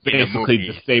because I've seen the movie.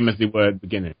 Basically the same as they were at the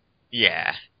beginning.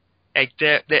 Yeah.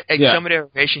 Some of their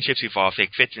relationships evolve.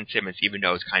 Like Fitz and Simmons, even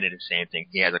though it's kind of the same thing.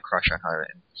 He has a crush on her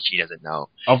and she doesn't know.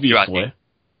 Obviously.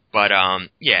 But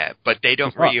but they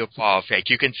don't really evolve. Like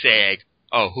you can say, like,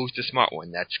 oh, who's the smart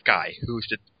one? That's Sky. Who's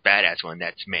the badass one?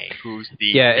 That's May. Who's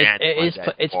the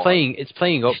it's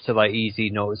playing up to like easy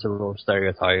noticeable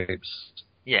stereotypes.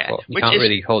 Yeah, but you can't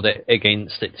really hold it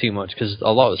against it too much because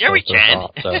a lot of stuff we can.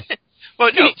 So.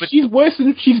 Well, no, but she's worse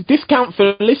than she's discount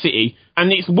Felicity,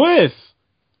 and it's worse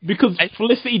because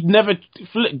Felicity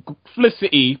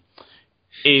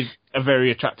is a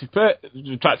very attractive, but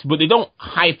they don't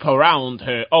hype around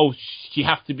her. Oh, she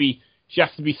has to be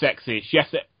sexy. She has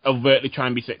to overtly try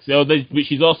and be sexy. But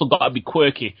she's also got to be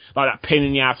quirky, like that pain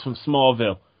in the ass from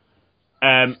Smallville.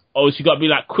 Or she's got to be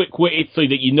like quick-witted so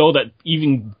that you know that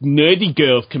even nerdy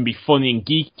girls can be funny and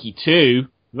geeky too.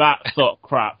 That sort of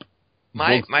crap.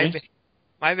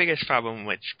 My biggest problem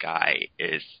with Sky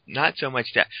is not so much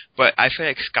that, but I feel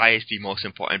like Sky is the most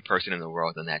important person in the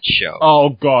world on that show. Oh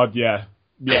God, yeah.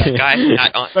 Yeah. Sky's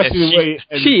not on.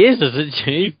 She is, isn't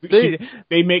she?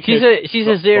 They make she's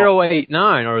a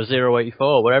 089 or a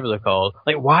 084, whatever they're called.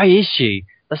 Like, why is she?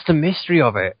 That's the mystery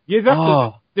of it. Yeah,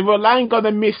 they were relying on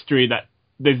a mystery that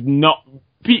there's not.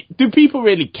 Do people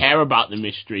really care about the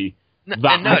mystery?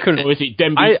 Or is it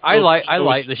them? I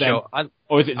like the show.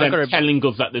 Or is it them telling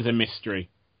us that there's a mystery?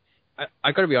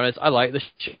 I gotta be honest, I like the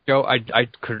show. I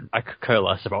could care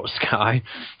less about Sky.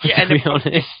 Yeah, to be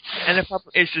honest. And the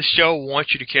problem is the show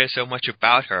wants you to care so much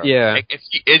about her. Yeah. Like, if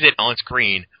she isn't on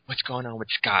screen, what's going on with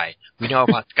Sky? We know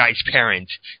about Sky's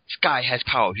parents. Sky has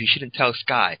powers. You shouldn't tell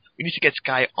Sky. We need to get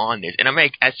Sky on this. And I'm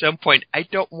like, at some point, I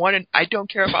don't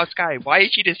care about Sky. Why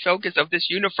is she the focus of this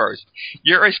universe?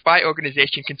 You're a spy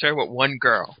organization concerned with one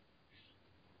girl.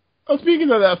 Oh,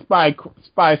 speaking of that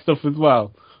spy stuff as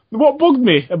well, what bugged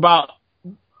me about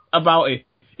it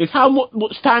is how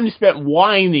much time they spent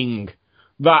whining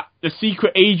that the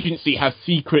secret agency has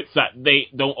secrets that they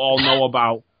don't all know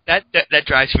about. That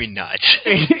drives me nuts.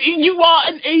 You are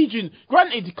an agent.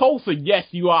 Granted, Coulson, yes,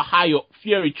 you are high up.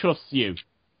 Fury trusts you.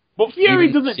 But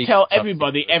Fury doesn't tell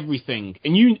everybody everything.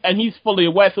 And he's fully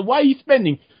aware. So why are you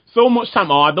spending so much time?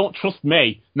 Oh, I don't trust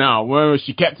May. No, well,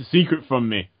 she kept a secret from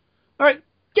me. Like,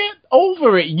 get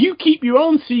over it. You keep your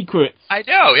own secrets. I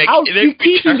know. You're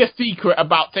keeping a secret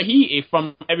about Tahiti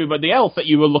from everybody else that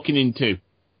you were looking into.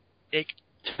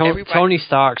 Tony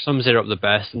Stark sums it up the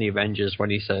best in the Avengers when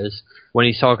he's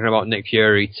talking about Nick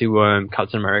Fury to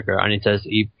Captain America, and he says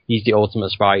he's the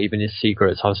ultimate spy. Even his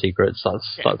secrets have secrets.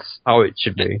 That's how it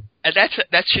should be. And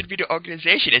that should be the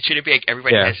organization. It shouldn't be like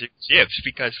everybody has their ships,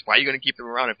 because why are you going to keep them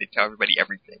around if they tell everybody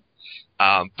everything?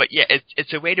 But yeah,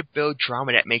 it's a way to build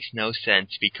drama that makes no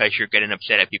sense because you're getting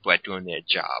upset at people at doing their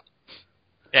job.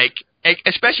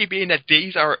 Especially being that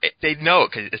they know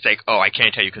it, because it's like, oh, I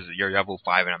can't tell you because you're level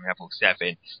 5 and I'm level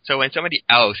 7. So when somebody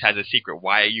else has a secret,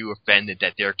 why are you offended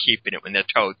that they're keeping it when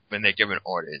they're given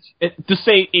orders? To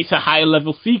say it's a higher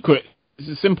level secret,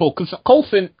 it's simple, because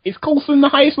is Coulson the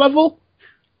highest level?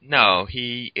 No,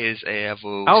 he is a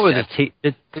level. Oh,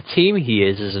 the team he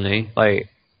is, isn't he? Like,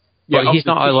 yeah, but he's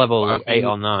not a level 8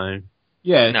 or 9.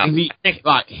 Yeah, no, I think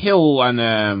like Hill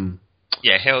and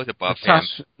yeah, Hill's above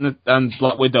Natasha him, and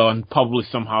Black Widow, and probably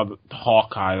somehow the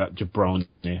Hawkeye, that jabroni,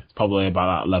 is probably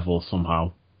about that level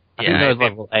somehow. I think they're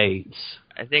level 8.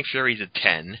 I think Fury's a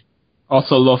 10.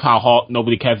 Also, love how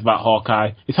nobody cares about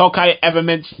Hawkeye. Is Hawkeye ever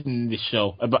mentioned in this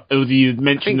show? Was he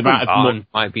mentioned about as much?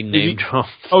 Might be name dropped.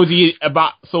 Oh, is he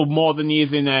about so more than he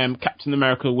is in Captain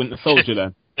America: Winter Soldier?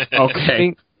 Then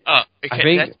okay. I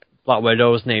think Black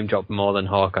Widow's name dropped more than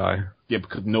Hawkeye. Yeah,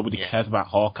 because nobody cares about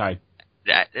Hawkeye.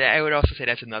 I would also say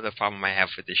that's another problem I have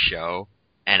with the show,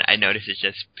 and I know this is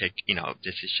just picking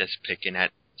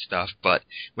at stuff, but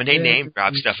when they name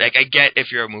drop stuff, like, I get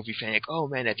if you're a movie fan, like, oh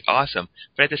man, that's awesome,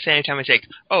 but at the same time, it's like,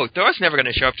 oh, Thor's never going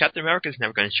to show up, Captain America's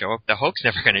never going to show up, the Hulk's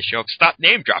never going to show up, stop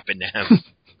name dropping them.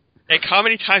 Like, how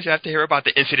many times do I have to hear about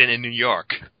the incident in New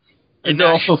York? And they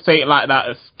also say it like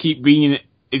that,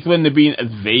 it's when they're being as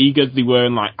vague as they were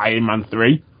in, like, Iron Man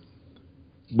 3,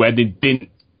 where they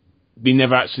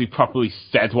never actually properly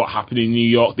said what happened in New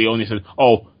York. They only said,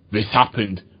 oh, this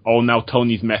happened. Oh, now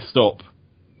Tony's messed up.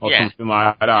 Or something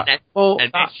like that.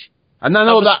 And I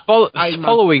know that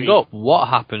following up what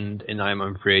happened in Iron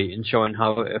Man 3 and showing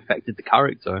how it affected the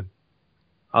character.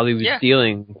 How he was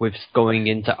dealing with going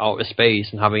into outer space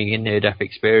and having a near-death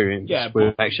experience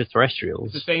with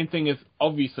extraterrestrials. It's the same thing as,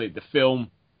 obviously, the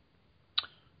film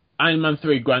Iron Man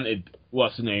 3, granted,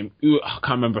 what's the name? I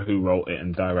can't remember who wrote it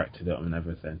and directed it and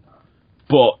everything.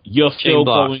 But you're still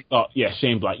going off... Yeah,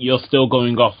 Shane Black. You're still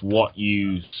going off what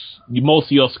most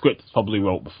of your scripts probably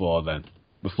wrote before then.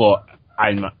 Before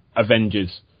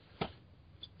Avengers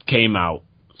came out.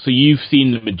 So you've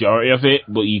seen the majority of it,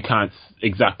 but you can't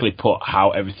exactly put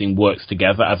how everything works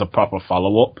together as a proper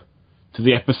follow-up to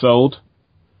the episode.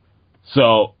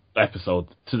 To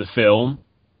the film.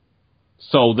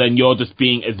 So then you're just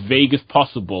being as vague as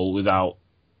possible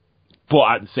but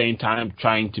at the same time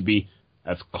trying to be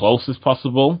as close as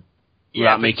possible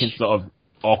without making sort of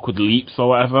awkward leaps or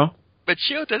whatever. But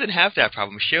S.H.I.E.L.D. doesn't have that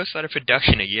problem. S.H.I.E.L.D. started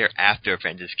production a year after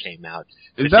Avengers came out.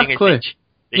 Exactly.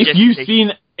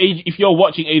 If you're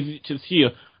watching Agents of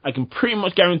S.H.I.E.L.D., I can pretty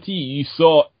much guarantee you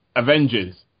saw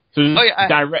Avengers. So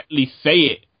directly say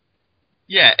it.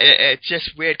 Yeah, it's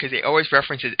just weird because they always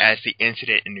reference it as the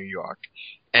incident in New York.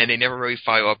 And they never really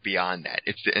follow up beyond that.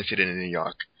 It's the incident in New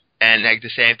York. And like the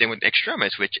same thing with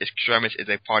Extremis, which Extremis is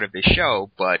a part of the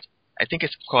show, but I think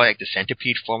it's called like the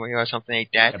Centipede Formula or something like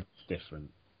that. Yeah, it's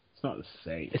different. It's not the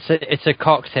same. It's a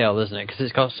cocktail, isn't it? Because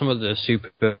it's got some of the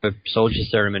super soldier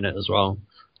serum in it as well.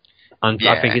 And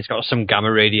I think it's got some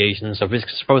gamma radiation and stuff. It's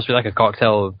supposed to be like a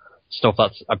cocktail of stuff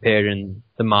that's appeared in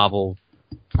the Marvel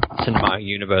cinematic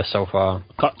universe so far.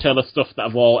 Cocktail of stuff that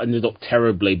have all ended up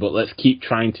terribly, but let's keep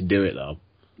trying to do it though.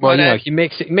 Well, if you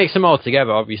mix them all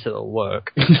together, obviously it'll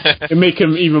work. It make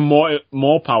them even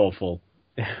more powerful.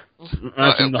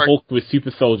 Imagine the Hulk with super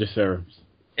soldier serums.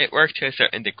 It worked to a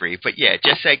certain degree, but yeah,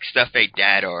 just like stuff like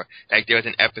that, or like there was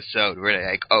an episode where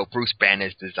they're like, oh, Bruce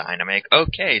Banner's design. I'm like,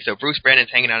 okay, so Bruce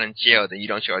Banner's hanging out in S.H.I.E.L.D. and you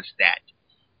don't show us that.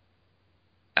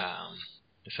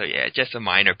 So yeah, just a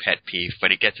minor pet peeve,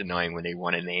 but it gets annoying when they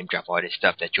want to name drop all this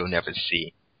stuff that you'll never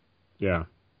see. Yeah.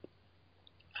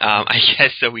 I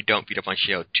guess so we don't beat up on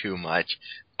S.H.I.E.L.D. too much.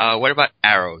 What about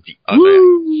Arrow, the other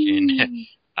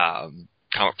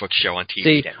comic book show on TV?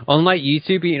 See, unlike you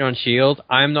two beating on S.H.I.E.L.D.,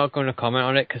 I'm not going to comment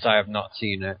on it because I have not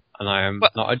seen it, and I am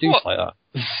not a douche like that.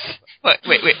 But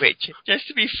wait. Just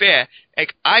to be fair,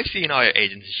 like, I've seen all your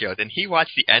Agents of S.H.I.E.L.D., and he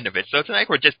watched the end of it, so it's not like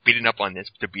we're just beating up on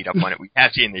this to beat up on it. We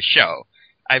have seen the show.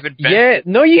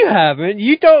 No, you haven't.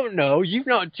 You don't know. You've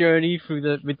not journeyed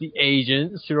with the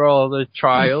agents through all the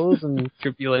trials and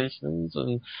tribulations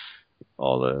and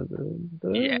all the.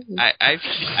 Yeah,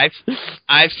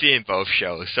 I've seen both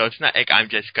shows, so it's not like I'm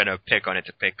just gonna pick on it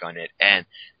to pick on it, and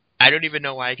I don't even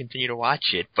know why I continue to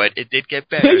watch it, but it did get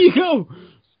better. There you go.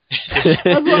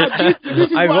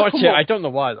 I watch it. I don't know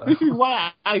why though.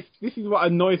 This is what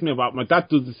annoys me about. My dad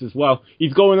does this as well.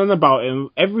 He's going on about it.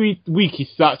 Every week he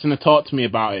starts to talk to me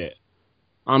about it.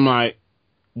 I'm like,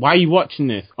 why are you watching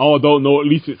this? Oh, I don't know. At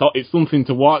least it's something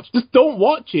to watch. Just don't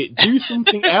watch it. Do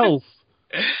something else.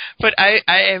 But I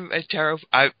am a terrible.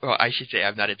 I should say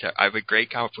I'm not a terrible. I'm a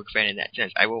great comic book fan in that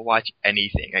sense. I will watch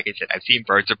anything. Like I said, I've seen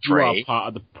Birds of You are Prey. part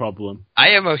of the problem. I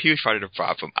am a huge part of the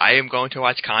problem. I am going to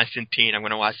watch Constantine. I'm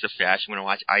going to watch The Flash. I'm going to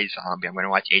watch iZombie. I'm going to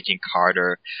watch Agent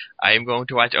Carter. I am going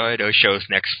to watch all of those shows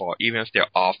next fall, even if they're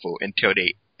awful, until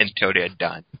they're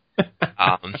done.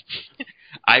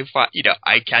 I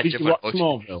catch Did up you on watch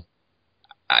Smallville?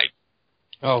 I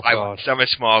watched some of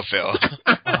Smallville.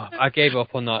 I gave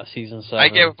up on that season 7. I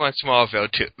gave up on Smallville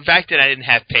too. Back then, I didn't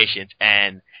have patience,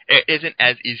 and it isn't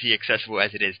as easy accessible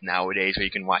as it is nowadays, where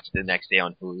you can watch it the next day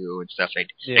on Hulu and stuff like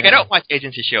that. Yeah. Like, I don't watch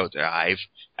Agents of S.H.I.E.L.D.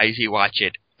 I usually watch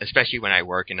it, especially when I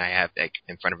work and I have like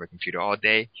in front of a computer all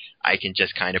day. I can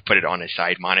just kind of put it on a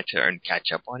side monitor and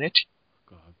catch up on it.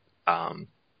 God.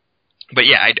 But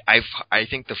yeah, I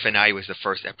think the finale was the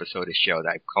first episode of S.H.I.E.L.D.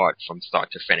 I caught from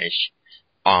start to finish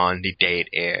on the day it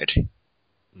aired.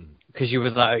 Because you were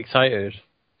that excited.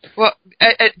 Well,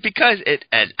 because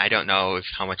and I don't know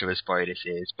how much of a spoiler this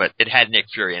is, but it had Nick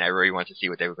Fury, and I really wanted to see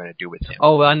what they were going to do with him.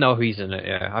 Oh, well, I know he's in it.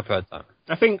 Yeah, I've heard that.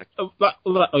 I think.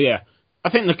 I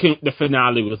think the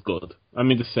finale was good. I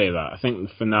mean to say that. I think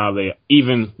the finale,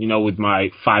 even with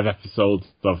my 5 episodes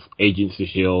of Agents of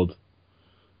S.H.I.E.L.D.,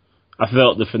 I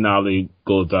felt the finale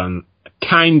good, and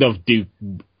kind of do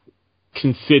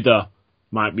consider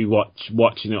might be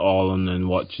watching it all and then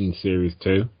watching series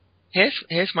 2.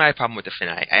 Here's my problem with the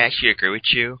finale. I actually agree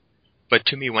with you, but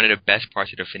to me, one of the best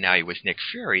parts of the finale was Nick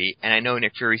Fury, and I know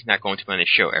Nick Fury's not going to be on the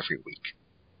show every week.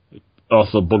 It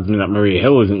also bugs me that Maria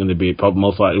Hill isn't going to be, probably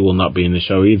most likely will not be in the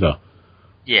show either.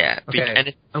 Yeah.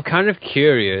 Okay. I'm kind of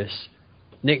curious.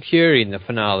 Nick Fury in the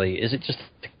finale, is it just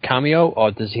a cameo,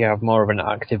 or does he have more of an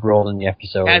active role in the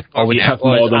episode? He has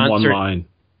more than one line.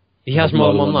 He has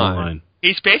more than one line?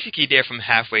 He's basically there from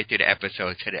halfway through the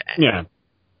episode to the end. Yeah.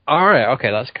 All right,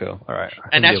 okay, that's cool. All right,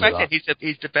 and that's why I said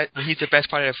he's the best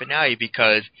part of the finale,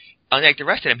 because unlike the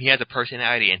rest of them, he has a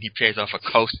personality and he plays off of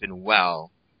Coulson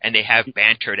well, and they have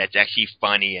banter that's actually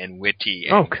funny and witty.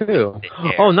 And cool.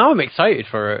 Oh, now I'm excited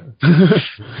for it.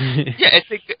 Yeah,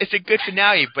 it's a good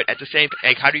finale, but at the same time,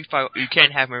 like, how do you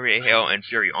can't have Maria Hill and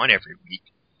Fury on every week?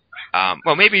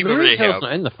 Well, maybe Maria Hill's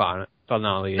not in the finale.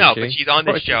 No, but she's on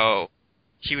the show.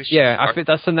 I think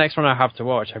that's the next one I have to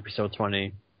watch, episode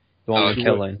 20. The one with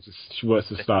killing. She works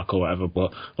for Stark or whatever,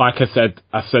 but like I said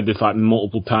this like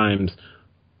multiple times.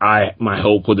 My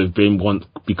hope would have been once,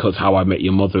 because How I Met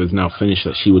Your Mother is now finished,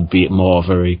 that she would be more of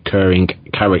a recurring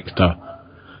character.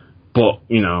 But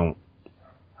the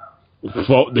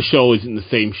show isn't the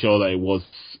same show that it was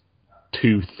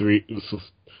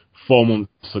 4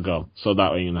 months ago, so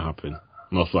that ain't gonna happen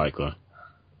most likely.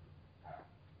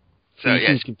 So you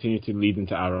can continue to lead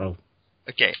into Arrow.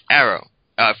 Okay, Arrow.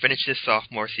 Finished his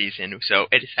sophomore season, so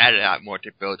it's had a lot more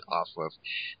to build off of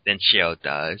than S.H.I.E.L.D.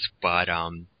 does, but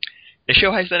the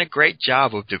show has done a great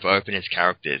job of developing its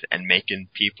characters and making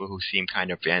people who seem kind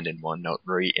of bland in one note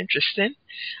very interesting.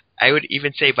 I would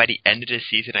even say by the end of the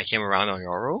season, I came around on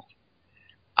Laurel.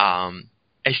 I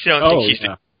still don't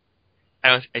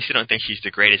think she's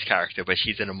the greatest character, but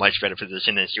she's in a much better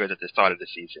position than she was at the start of the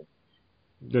season.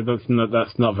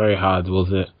 That's not very hard,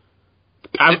 was it?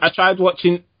 I tried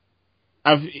watching.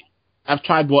 I've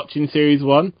tried watching series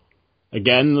 1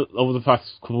 again over the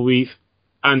past couple of weeks,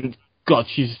 and God,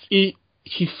 she's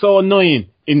so annoying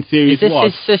in series 1.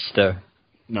 Is this his sister?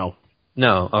 No,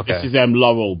 okay. This is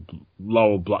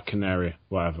Laurel Black Canary,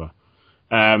 whatever.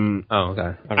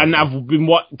 Okay. And I've been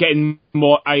getting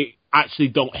more. I actually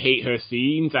don't hate her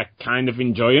scenes. I kind of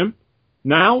enjoy them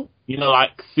now.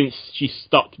 Like since she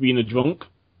stopped being a drunk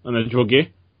and a druggie.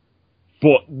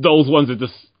 But those ones are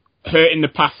just her in the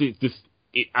past.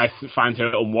 I find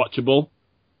her unwatchable.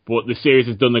 But the series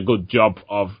has done a good job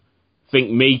of,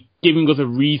 giving us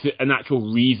an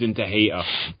actual reason to hate her.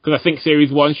 Because I think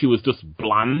series 1 she was just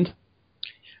bland.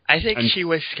 I think she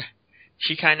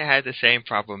kind of had the same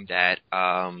problem that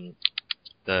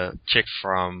the chick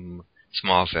from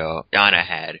Smallville, Donna,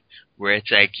 had, where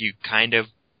it's like you kind of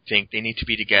think they need to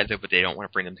be together, but they don't want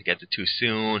to bring them together too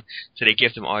soon, so they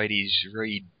give them all these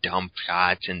really dumb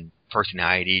plots and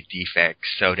personality defects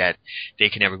so that they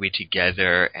can never be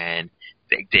together, and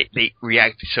they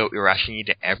react so irrationally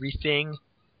to everything,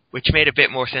 which made a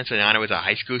bit more sense when Anna was a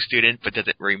high school student, but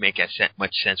doesn't really make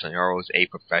much sense when Earl was a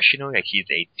professional, like he's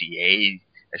a DA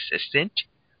assistant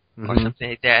or something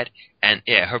like that. And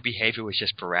yeah, her behavior was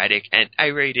just sporadic, and I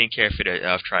really didn't care for the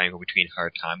love triangle between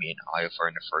her, Tommy, and Oliver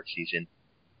in the first season.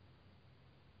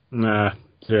 Nah,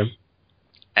 yeah.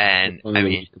 And I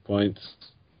mean, good points.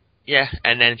 Yeah,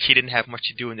 and then she didn't have much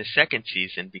to do in the second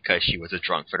season because she was a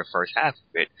drunk for the first half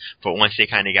of it. But once they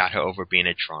kind of got her over being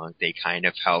a drunk, they kind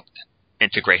of helped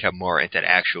integrate her more into the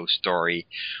actual story,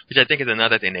 which I think is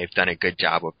another thing they've done a good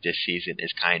job of this season,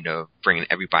 is kind of bringing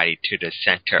everybody to the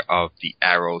center of the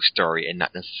Arrow story, and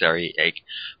not necessarily like,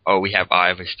 oh, we have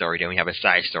Iva's story, then we have a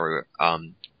side story with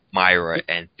Myra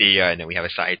and Thea, and then we have a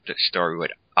side story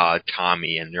with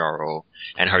Tommy and Laurel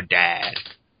and her dad.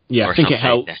 Yeah, I think it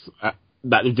helps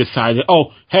that they've decided,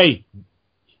 oh, hey,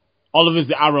 Oliver's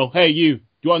the Arrow. Hey, you.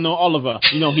 Do you want to know Oliver?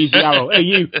 You know, he's the Arrow. Hey,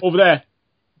 you, over there.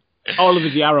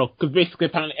 Oliver's the Arrow. Because basically,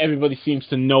 apparently, everybody seems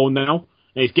to know now.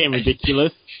 And it's getting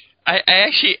ridiculous. I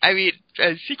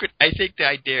think the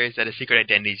idea is that a secret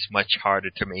identity is much harder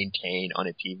to maintain on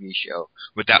a TV show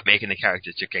without making the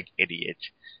characters look like idiots.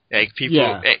 Like,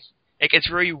 people, it's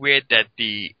really weird that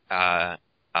the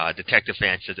detective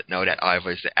fans doesn't know that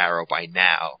Oliver's the Arrow by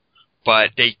now.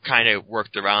 But they kind of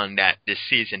worked around that this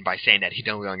season by saying that he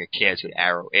no longer cares who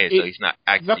Arrow is, so he's not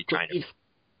actually trying to...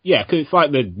 Yeah, because it's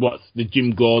like the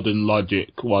Jim Gordon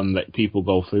logic one that people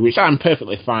go through, which I'm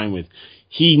perfectly fine with.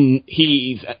 He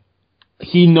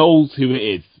knows who it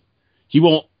is. He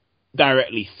won't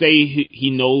directly say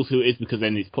he knows who it is, because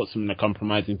then it puts him in a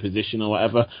compromising position or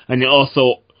whatever, and it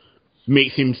also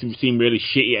makes him seem really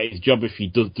shitty at his job if he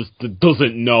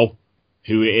doesn't know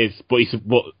who it is, but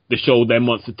the show then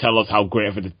wants to tell us how great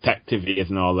of a detective he is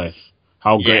and all this.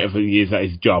 How great of he is at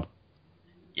his job.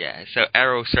 Yeah, so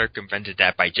Arrow circumvented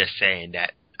that by just saying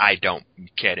that I don't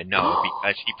care to know,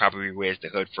 because he probably wears the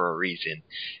hood for a reason.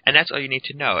 And that's all you need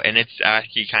to know. And it's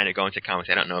actually kind of going to comics.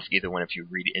 I don't know if either one of you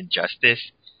read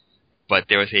Injustice, but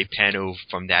there was a panel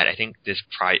from that, I think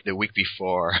the week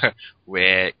before,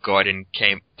 where Gordon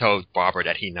told Barbara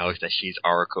that he knows that she's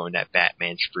Oracle and that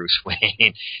Batman's Bruce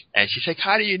Wayne. And she's like,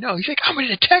 how do you know? He's like, I'm a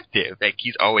detective. Like,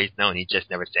 he's always known. He just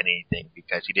never said anything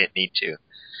because he didn't need to.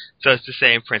 So it's the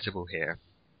same principle here.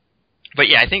 But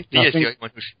yeah, I think Thea's the only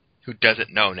one who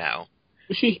doesn't know now.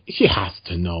 She has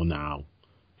to know now.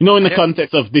 You know, in the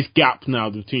context of this gap now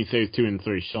between series 2 and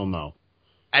 3, she'll know.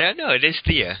 I don't know. It is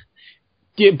Thea.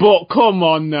 Yeah, but come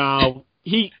on now.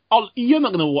 You're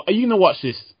not gonna. Are you gonna watch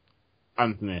this,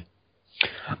 Anthony?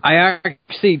 I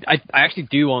actually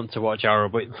do want to watch Arrow,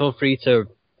 but feel free to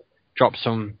drop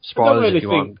some spoilers if you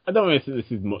want. I don't really think this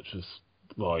is much of a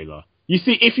spoiler. You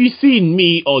see, if you've seen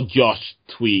me or Josh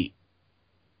tweet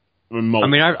remote, I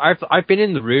mean, I've been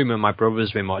in the room and my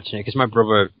brother's been watching it, because my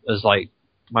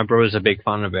brother's a big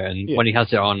fan of it, and when he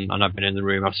has it on and I've been in the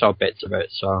room, I've saw bits of it.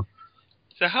 So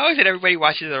how is it everybody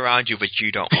watches it around you, but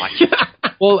you don't watch it?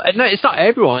 Well, no, it's not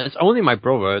everyone. It's only my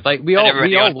brother. Like, we all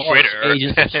watch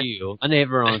Agents of S.H.I.E.L.D. and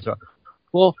everyone else.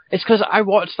 Well, it's because I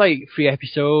watched like 3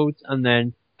 episodes, and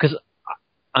then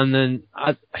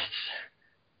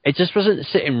it just wasn't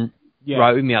sitting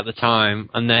right with me at the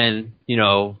time. And then, you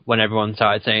know, when everyone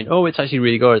started saying, "Oh, it's actually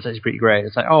really good. It's actually pretty great,"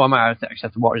 it's like, "Oh, I might actually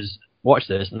have to watch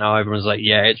this." And now everyone's like,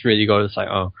 "Yeah, it's really good." It's like,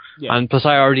 "Oh," and plus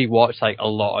I already watched like a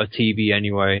lot of TV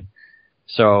anyway.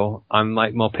 So I'm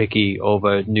like more picky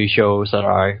over new shows that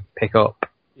I pick up.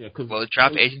 Yeah, well,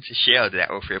 drop Agents of S.H.I.E.L.D. that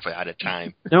will free up out of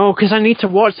time. No, because I need to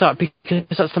watch that, because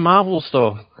that's the Marvel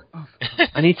stuff.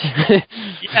 I need to.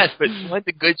 Yes, but what's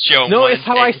a good show? Notice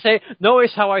how I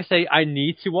say I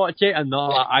need to watch it and not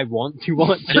like I want to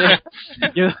watch it.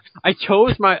 You know, I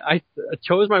chose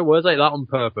my words like that on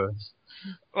purpose.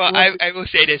 Well, I will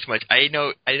say this much: I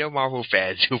know Marvel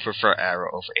fans who prefer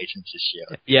Arrow over Agents of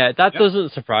S.H.I.E.L.D. Yeah, that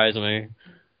doesn't surprise me.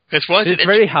 Because it's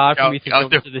very hard for me to come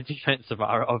to the defense of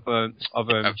S.H.I.E.L.D.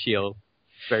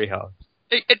 It's very hard.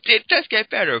 It does get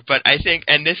better, but I think,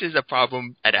 and this is a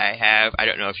problem that I have. I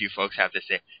don't know if you folks have this.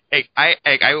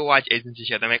 I will watch Agents of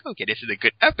S.H.I.E.L.D. I'm like, okay, this is a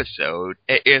good episode.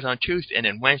 It airs on Tuesday, and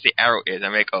then Wednesday Arrow is.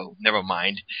 I'm like, oh, never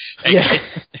mind.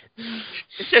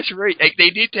 It's just really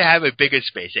they need to have a bigger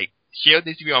space. S.H.I.E.L.D.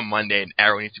 needs to be on Monday and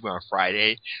Arrow needs to be on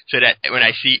Friday, so that when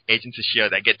I see Agents of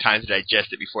S.H.I.E.L.D., I get time to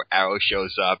digest it before Arrow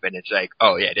shows up, and it's like,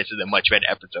 oh yeah, this is a much better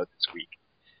episode this week.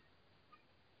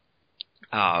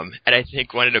 And I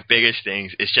think one of the biggest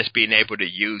things is just being able to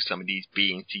use some of these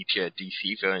B and C tier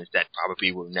DC villains that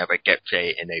probably will never get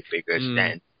played in a bigger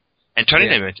sense, and turning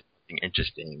them into something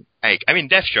interesting. I mean,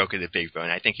 Deathstroke is a big villain.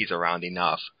 I think he's around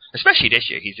enough, especially this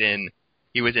year.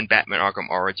 He was in Batman Arkham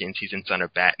Origins. He's in Son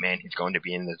of Batman. He's going to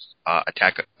be in this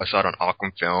Assault on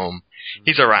Arkham film.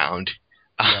 He's around.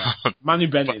 Yeah. Manu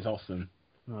Bennett is awesome.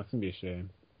 Oh, it's going to be a shame.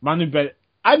 Manu Bennett.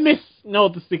 I miss,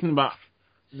 just thinking about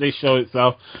this show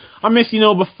itself. I miss,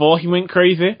 before he went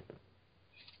crazy.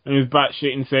 And he was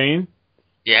batshit insane.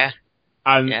 Yeah.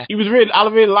 And he was I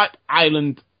really liked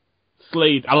Island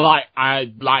Slade.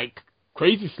 I like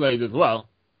Crazy Slade as well.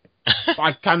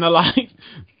 I kind of like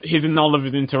all of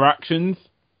his interactions.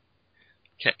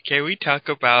 Can we talk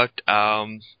about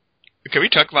Can we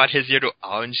talk about his little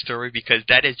island story? Because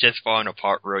that is just falling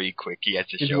apart really quickly as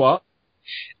the Is show. what?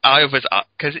 It was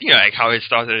because like how it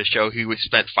started the show, he was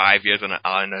spent 5 years on an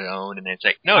island alone, and then it's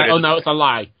like, no, No, it's a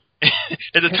lie.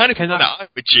 there's a ton of people on the island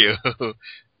with you.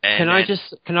 Can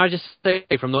I just say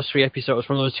from those few episodes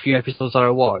that I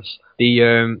watched,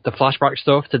 the flashback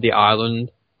stuff to the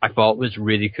island I thought was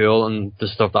really cool, and the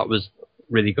stuff that was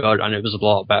really good, and it was a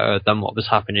lot better than what was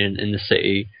happening in the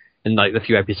city in like the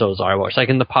few episodes that I watched. Like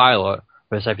in the pilot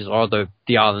first episode, or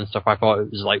the island stuff, I thought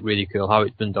it was like really cool how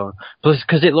it's been done. Plus,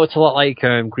 because it looked a lot like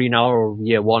Green Arrow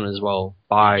Year One as well,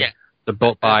 the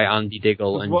book by Andy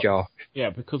Diggle and Josh. Yeah,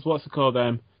 because what's it called?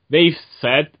 They've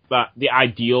said that the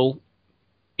ideal,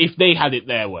 if they had it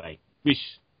their way, which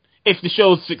if the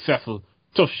show's successful,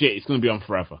 tough shit, it's going to be on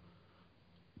forever.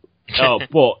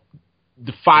 But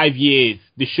the 5 years,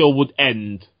 the show would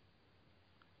end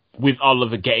with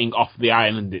Oliver getting off the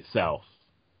island itself.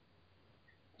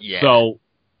 Yeah. So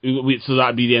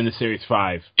that'd be the end of Series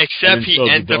 5. Except he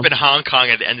ends up in Hong Kong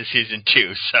at the end of Season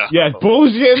 2, so... Yeah,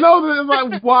 bullshit. No, it's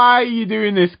like, why are you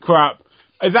doing this crap?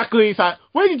 Exactly, it's like,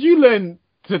 when did you learn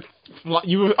to fly?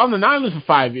 You were on an island for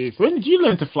 5 years. When did you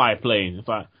learn to fly a plane? It's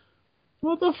like,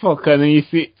 what the fuck? And then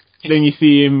you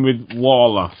see him with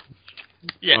Waller.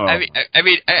 Yeah,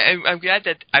 I'm glad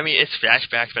that, it's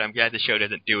flashbacks, but I'm glad the show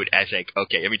doesn't do it as like,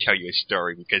 okay, let me tell you a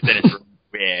story, because then it's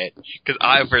weird. Because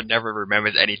Oliver never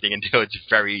remembers anything until it's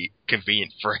very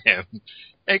convenient for him.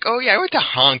 Like, oh yeah, I went to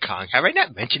Hong Kong. Have I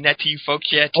not mentioned that to you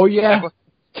folks yet? Oh yeah.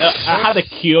 I had a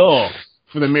cure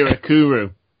for the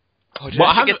Mirakuru. Oh, but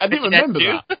I didn't remember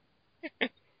that.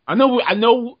 I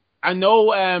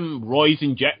know Roy's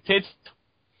injected.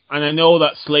 And I know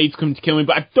that Slade's coming to kill me,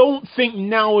 but I don't think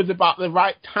now is about the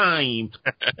right time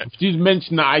to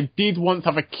mention that I did once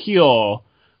have a cure,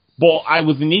 but I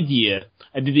was an idiot.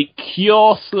 I did it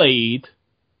cure Slade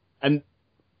and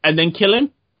then kill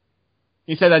him.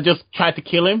 He said I just tried to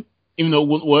kill him, even though it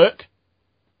wouldn't work.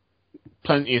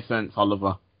 Plenty of sense,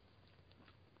 Oliver.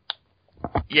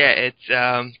 Yeah,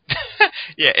 it's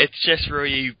it's just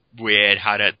really weird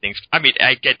how that thing's... I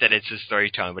get that it's a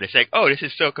storytelling, but it's like, oh, this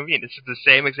is so convenient. This is the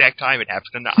same exact time it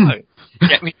happens on the island.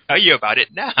 Let me tell you about it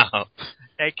now.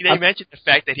 Like, they mentioned the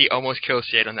fact that he almost killed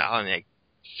Shade on the island like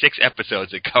 6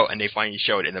 episodes ago, and they finally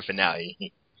showed it in the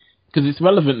finale. Because it's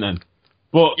relevant then.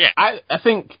 But yeah. I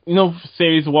think,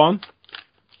 Series 1,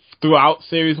 throughout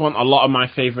Series 1, a lot of my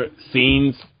favourite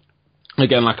scenes,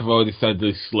 again, like I've already said,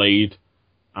 the Slade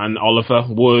and Oliver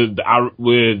were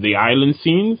the island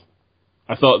scenes.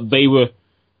 I thought they were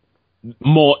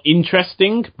more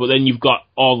interesting, but then you've got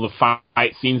all the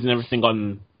fight scenes and everything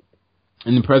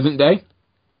in the present day.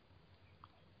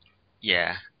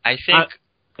 Yeah, I think...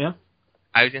 yeah?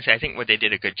 I was going to say, I think what they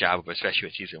did a good job of, especially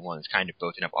with Season 1, is kind of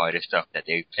building up all this stuff that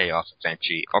they pay off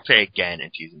eventually, or play again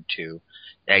in Season 2.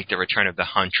 Like the Return of the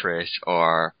Huntress,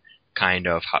 or kind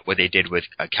of what they did with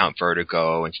Count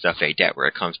Vertigo and stuff like that, where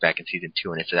it comes back in Season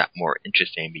 2, and it's a lot more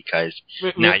interesting because...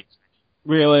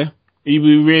 Really? Are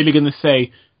you really going to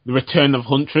say the Return of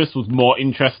Huntress was more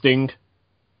interesting?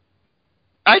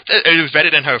 It was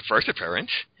better than her first appearance.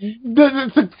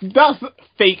 That's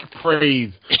fake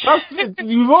praise.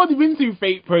 We've already been through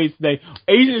fake praise today.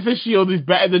 Agents of S.H.I.E.L.D. is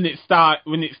better than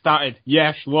when it started.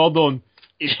 Yes, well done.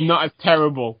 It's not as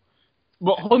terrible.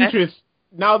 But Huntress,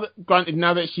 now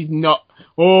that she's not,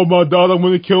 oh my dad, I'm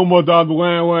going to kill my dad,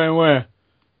 where?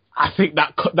 I think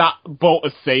that boat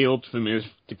has sailed for me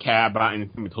to care about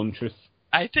anything with Huntress.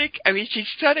 I think,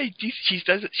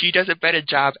 she does a better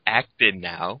job acting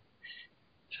now.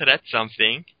 So that's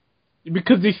something.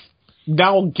 Because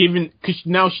now she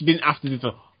didn't have to do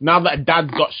so. Now that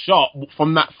Dad got shot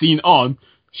from that scene on,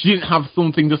 she didn't have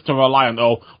something just to rely on.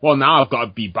 Oh, well now I've got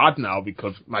to be bad now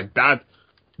because my dad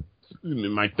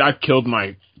killed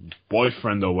my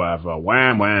boyfriend or whatever.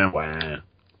 Wah.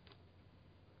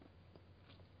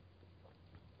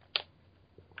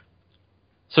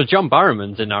 So John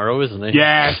Barrowman's in Arrow, isn't he?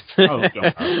 Yes. Oh, John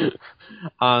Barrowman.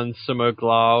 And Summer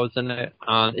Glau's in it.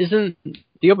 And isn't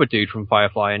the other dude from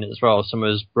Firefly in it as well?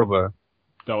 Summer's brother.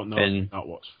 Don't know. Not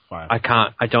watch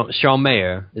Firefly. Sean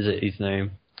Mayer, is it his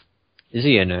name? Is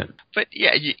he in it? But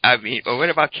yeah, what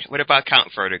about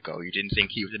Count Vertigo? You didn't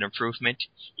think he was an improvement?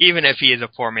 Even if he is a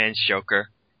poor man's Joker?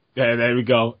 Yeah, there we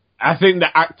go. I think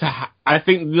the actor,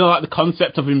 the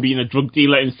concept of him being a drug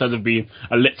dealer instead of being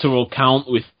a literal count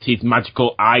with his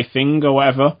magical eye thing or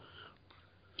whatever.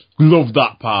 Love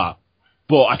that part.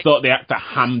 But I thought the actor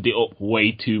hammed it up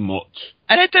way too much.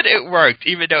 And I thought it worked,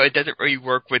 even though it doesn't really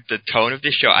work with the tone of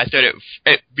the show. I thought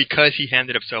it because he hammed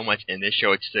it up so much in this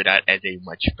show, it stood out as a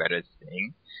much better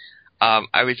thing.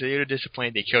 I was a little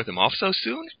disappointed they killed him off so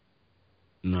soon.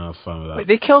 No, I'm fine with that. Wait,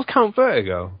 they killed Count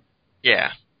Vertigo.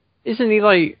 Yeah. Isn't he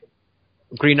like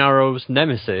Green Arrow's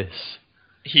nemesis?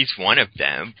 He's one of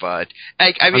them, but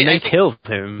I mean, and they killed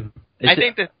him. I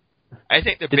think the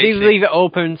Did they leave it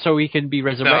open so he can be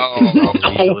resurrected?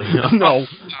 No.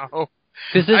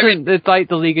 Because isn't it like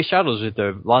the League of Shadows with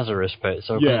the Lazarus pit?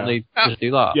 So couldn't they just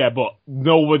do that? Yeah, but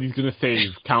nobody's gonna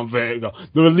save Count Vertigo.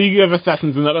 The League of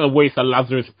Assassins are not gonna waste a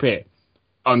Lazarus pit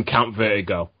on Count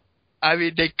Vertigo. I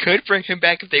mean, they could bring him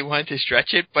back if they wanted to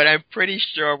stretch it, but I'm pretty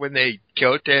sure when they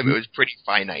killed him, it was pretty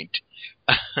finite.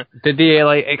 Did they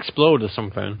like explode or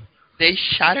something? They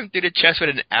shot him through the chest with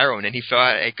an arrow, and then he fell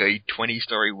out like a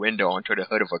 20-story window onto the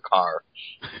hood of a car.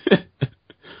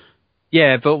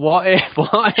 Yeah, but what if?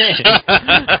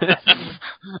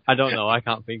 I don't know. I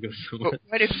can't think of someone. But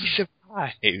what if he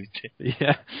survived?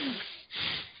 Yeah.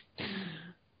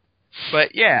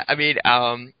 But yeah, I mean,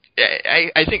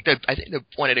 I think that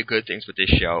one of the good things with this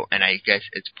show, and I guess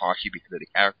it's partially because of the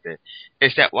character,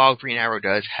 is that while Green Arrow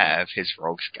does have his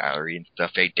rogues gallery and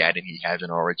stuff like that, and he has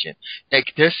an origin,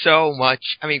 like there's so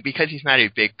much. I mean, because he's not a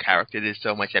big character, there's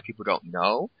so much that people don't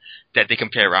know that they can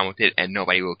play around with it, and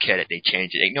nobody will care that they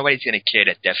change it. Like nobody's gonna care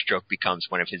that Deathstroke becomes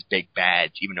one of his big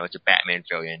bads, even though it's a Batman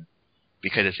villain,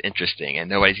 because it's interesting, and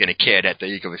nobody's gonna care that the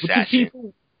League of Assassins.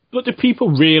 But do people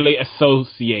really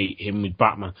associate him with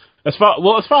Batman? As far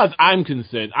as I'm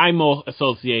concerned, I more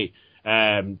associate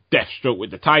Deathstroke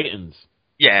with the Titans.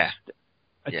 Yeah.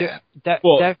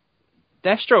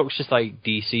 Deathstroke's just like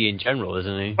DC in general,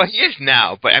 isn't he? Well, he is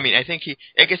now, but I mean, I think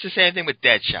it's the same thing with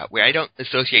Deadshot, where I don't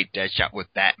associate Deadshot with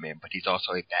Batman, but he's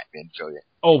also a Batman villain.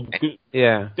 Oh,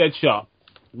 yeah. Deadshot.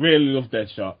 Really love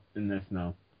Deadshot in this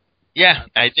now. Yeah,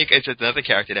 I think it's another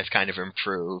character that's kind of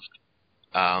improved.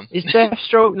 Is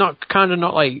Deathstroke not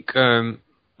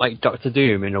like Doctor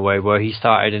Doom in a way, where he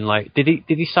started in like did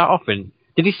he start off in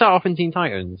Teen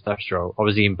Titans, Deathstroke, or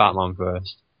was he in Batman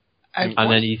first? And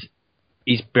then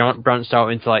he's branched out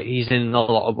into like he's in a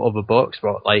lot of other books,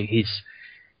 but like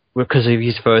because of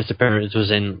his first appearance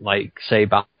was in like say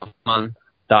Batman.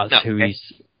 That's who he's.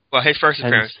 Well, his first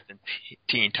appearance was in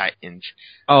Teen Titans.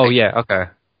 Oh yeah, okay.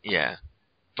 Yeah,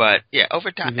 but yeah,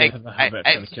 over time,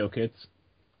 I kill kids.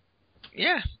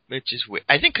 Yeah, which is weird.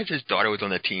 I think because his daughter was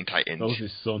on the Teen Titans. That was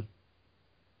his son.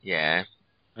 Yeah.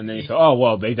 And then he said, "Oh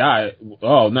well, they died.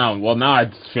 Oh now I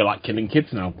just feel like killing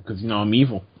kids now because I'm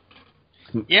evil."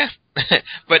 Yeah,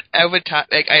 but over time,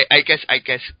 like I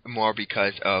guess more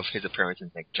because of his appearance in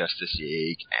like Justice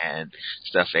League and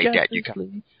stuff like that.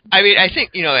 I mean, I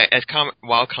think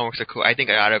while comics are cool, I think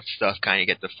a lot of stuff kind of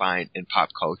get defined in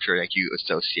pop culture. Like you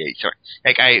associate,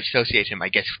 I associate him, I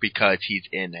guess, because he's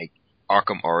in like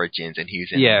Arkham Origins and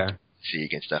he's in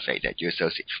League and stuff like that. You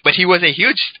associate, but he was a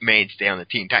huge mainstay on the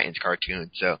Teen Titans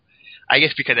cartoon. So I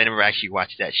guess because I never actually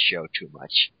watched that show too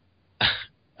much.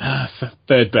 It's the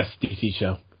third best DC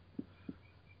show.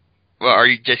 Well, are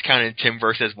you just counting Tim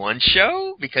versus one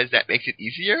show because that makes it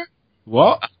easier?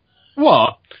 What?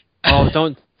 Oh,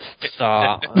 don't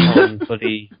start on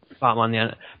bloody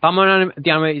Batman. Batman the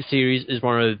animated series is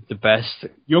one of the best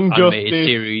Young animated Justice,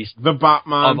 series the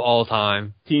Batman of all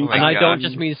time. Teen and I don't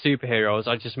just mean superheroes.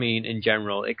 I just mean in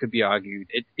general. It could be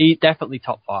argued. It definitely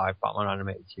top 5 Batman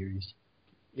animated series.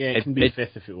 Yeah, it can be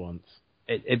fifth if it wants.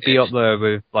 It'd be up there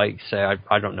with, like, say,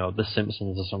 I don't know, The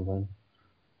Simpsons or something.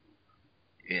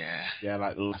 Yeah. Yeah,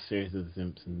 like the last series of The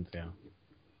Simpsons, yeah.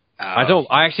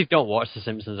 I actually don't watch The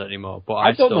Simpsons anymore, but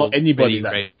I don't know anybody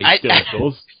that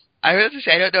still does. I was to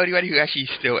say, I don't know anybody who actually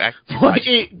still actively watches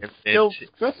it. It's still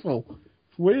successful.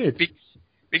 It's weird.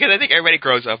 Because I think everybody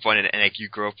grows up on it, and like you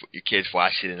grow up, your kids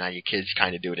watch it, and now your kids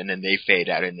kind of do it, and then they fade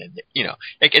out, and then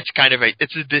like it's kind of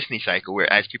it's a Disney cycle where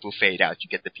as people fade out, you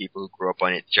get the people who grew up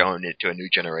on it showing it to a new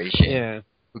generation,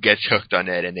 who gets hooked on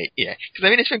it, and because I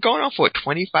mean it's been going on for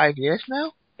 25 years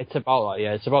now. It's about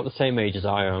it's about the same age as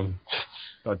I am.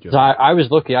 I was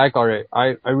lucky, I got it.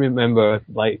 I remember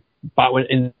like back when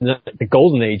in the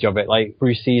golden age of it, like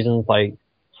through seasons like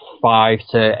 5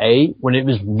 to 8, when it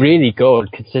was really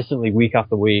good, consistently week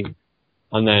after week,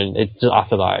 and then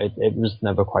after that, it was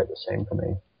never quite the same for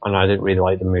me, and I didn't really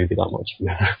like the movie that much.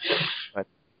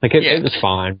 Like it was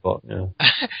fine, but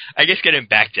I guess getting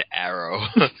back to Arrow.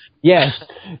 Yes,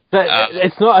 but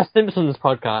it's not a Simpsons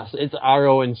podcast. It's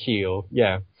Arrow and Shield.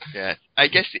 Yeah. Yeah, I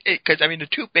guess because I mean the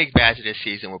two big bads of this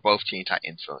season were both Teen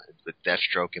Titans with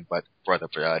Deathstroke and Brother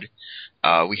Blood.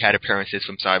 We had appearances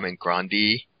from Simon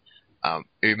Grundy.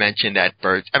 We mentioned that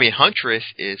Huntress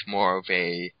is more of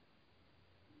a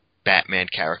Batman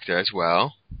character as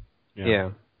well. Yeah.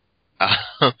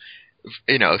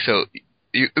 So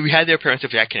we had the appearance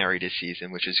of Jack Canary this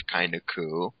season, which is kind of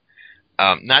cool.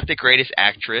 Not the greatest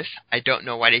actress. I don't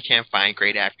know why they can't find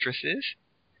great actresses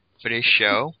for this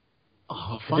show.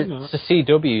 Oh, fine. It's a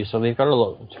CW, so they've got to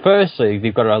look. Firstly,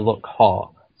 they've got to look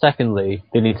hot. Secondly,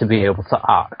 they need to be able to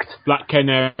act. Black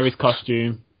Canary's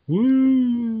costume.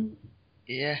 Woo!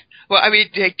 Yeah. Well, I mean,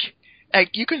 like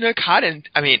you can look hot, and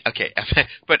I mean, okay,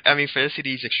 but I mean,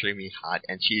 Felicity's extremely hot,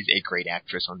 and she's a great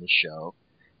actress on the show.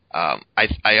 I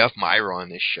love Myra on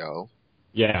this show.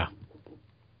 Yeah.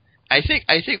 I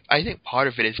think part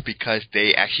of it is because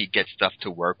they actually get stuff to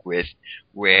work with,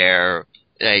 where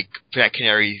like Black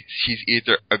Canary, she's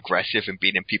either aggressive and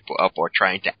beating people up or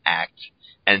trying to act,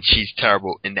 and she's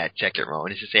terrible in that second role.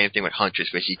 And it's the same thing with Huntress,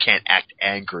 where she can't act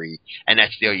angry, and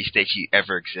that's the only state she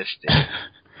ever existed.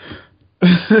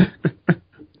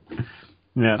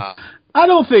 Yeah. I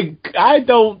don't think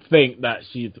that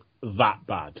she's that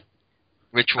bad.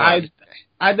 Which one?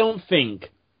 I don't think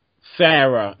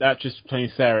Sarah, that just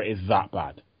playing Sarah, is that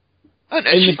bad. Oh,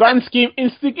 no, in the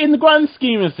grand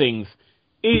scheme of things,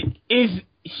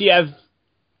 she has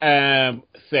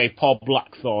say Paul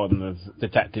Blackthorne as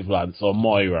Detective Lance or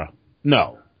Moira.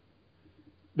 No,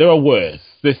 there are worse.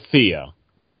 There's Thea.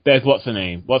 There's what's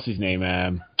his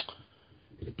name?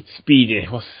 Speedy.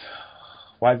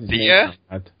 Why is his Thea? name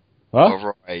bad? What?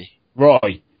 Oh, Roy.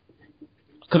 Roy.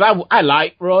 Because I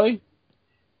like Roy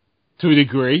to a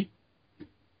degree.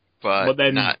 But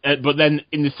then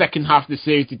in the second half of the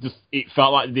series, it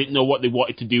felt like they didn't know what they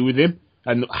wanted to do with him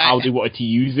and how they wanted to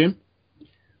use him.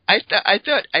 I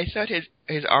thought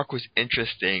his arc was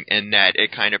interesting in that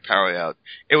it kind of paralleled.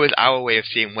 It was our way of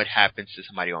seeing what happens to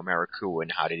somebody on Maracu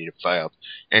and how they develop.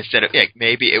 Instead of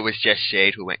maybe it was just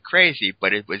Shade who went crazy,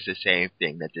 but it was the same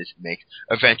thing that this makes.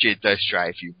 Eventually, it does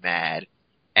drive you mad,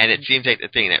 and it seems like the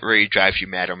thing that really drives you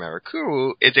mad on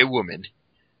Maracu is a woman,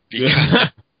 because.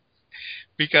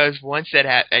 Because once that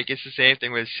happened, I guess the same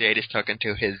thing with Shade is talking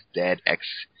to his dead ex.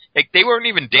 Like, they weren't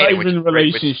even dating. Not even a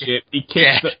relationship. He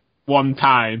kissed at one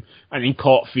time and he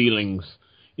caught feelings.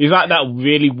 He's like that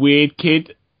really weird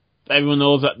kid. Everyone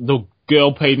knows that the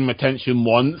girl paid him attention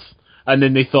once and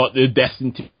then they thought they were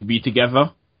destined to be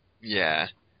together. Yeah.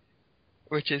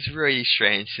 Which is really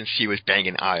strange since she was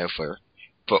banging Iowa.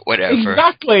 But whatever.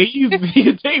 Exactly. He's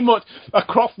pretty much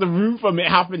across the room from it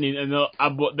happening,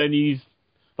 but then he's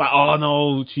like, oh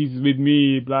no, she's with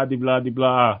me, blah, de, blah, de,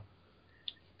 blah.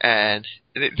 And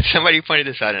somebody pointed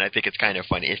this out, and I think it's kind of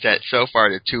funny, is that so far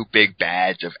the two big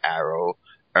bads of Arrow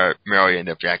are Marion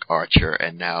the Jack Archer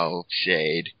and now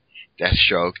Shade,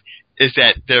 Deathstroke, is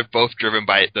that they're both driven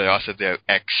by also their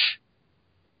ex,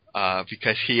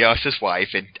 because he lost his wife,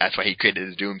 and that's why he created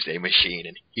his Doomsday Machine,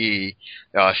 and he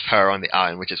lost her on the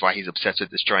island, which is why he's obsessed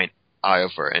with destroying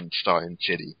Iowa and Starling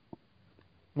City.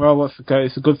 Well,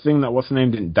 it's a good thing that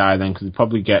what's-her-name didn't die then, because he'd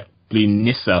probably get blame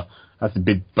Nyssa as the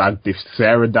big bad if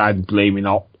Sarah died, blaming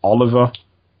Oliver.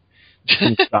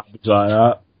 Like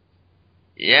that.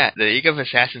 Yeah, the League of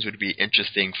Assassins would be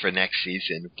interesting for next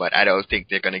season, but I don't think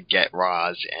they're going to get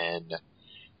Roz and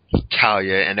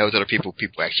Talia and those other people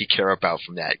actually care about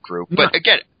from that group. But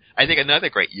again, I think another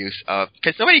great use of,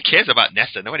 because nobody cares about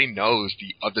Nessa, nobody knows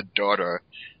the other daughter.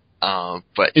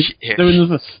 But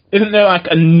isn't there like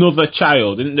another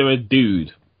child? Isn't there a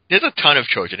dude? There's a ton of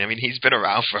children. I mean, he's been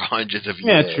around for hundreds of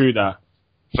years. Yeah, true that.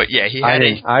 But yeah, he had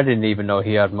I didn't even know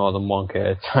he had more than one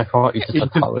kid. I thought he just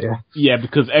had Talia. Yeah,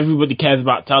 because everybody cares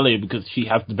about Talia because she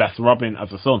has the best Robin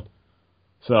as a son.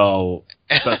 So,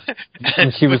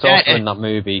 and she was also in that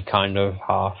movie, kind of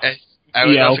half.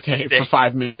 For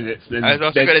 5 minutes. Then, I was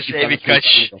also going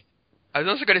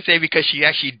to say because she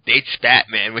actually dates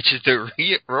Batman, which is the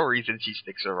real reason she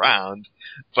sticks around.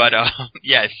 But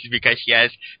yes, because she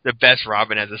has the best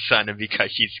Robin as a son, and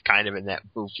because she's kind of in that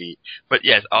movie. But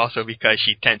yes, also because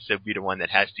she tends to be the one that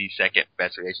has the second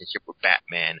best relationship with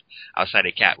Batman outside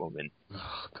of Catwoman.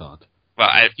 Oh God. Well,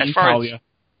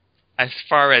 as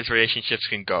far as relationships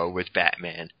can go with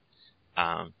Batman,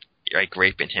 like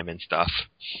raping him and stuff.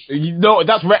 No,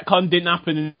 that's retcon. Didn't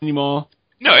happen anymore.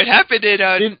 No, it happened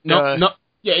in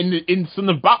in some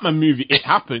of the Batman movie it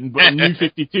happened, but in New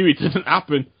 52 it doesn't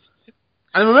happen.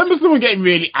 And I remember someone getting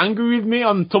really angry with me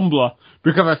on Tumblr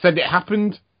because I said it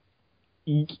happened.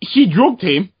 She drugged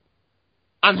him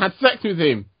and had sex with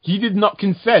him. He did not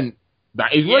consent.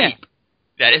 That is rape.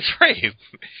 That is rape.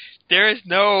 There is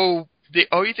no. The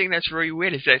only thing that's really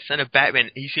weird is that son of Batman,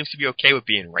 he seems to be okay with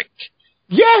being raped.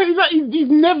 Yeah,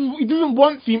 he doesn't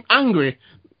once seem angry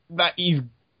that he's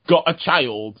got a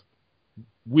child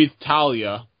with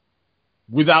Talia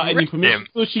without any permission.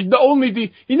 So he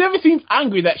never seems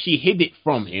angry that she hid it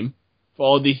from him for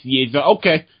all these years. Like,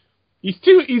 okay, he's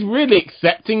really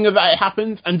accepting of that it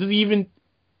happens, and does he even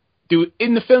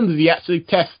in the film, does he actually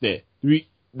test it?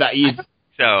 That he is.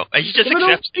 So he just I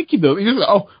don't accepts. think he does. He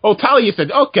just Talia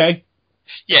said, okay.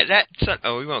 Yeah,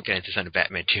 we won't get into Son of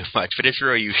Batman too much, but it's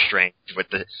really strange with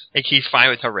he's fine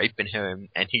with her raping him,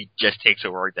 and he just takes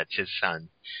a word that's his son.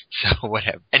 So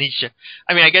whatever. And he's just,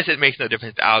 I mean, I guess it makes no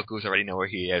difference. Al Ghul's already know where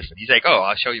he is. He's like, oh,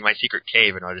 I'll show you my secret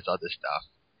cave and all this other stuff.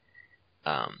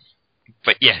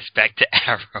 But yes, back to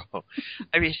Arrow.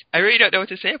 I mean, I really don't know what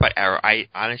to say about Arrow. I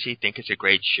honestly think it's a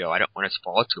great show. I don't want to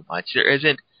spoil too much. There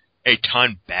isn't a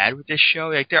ton bad with this show.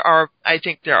 Like I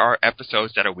think there are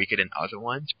episodes that are weaker than other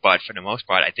ones, but for the most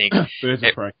part, I think I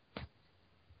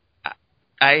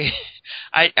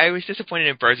was disappointed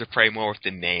in Birds of Prey more with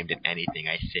the name than anything.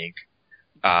 I think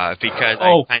because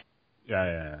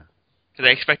because I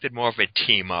expected more of a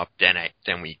team up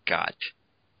than we got.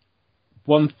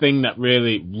 One thing that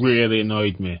really, really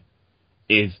annoyed me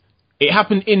is it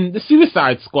happened in the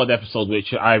Suicide Squad episode,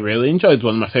 which I really enjoyed.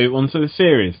 One of my favorite ones of the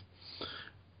series.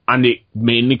 And it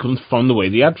mainly comes from the way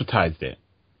they advertised it.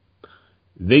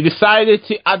 They decided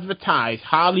to advertise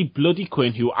Harley Bloody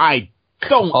Quinn, who I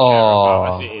don't care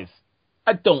about as it is.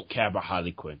 I don't care about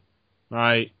Harley Quinn,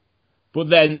 right? But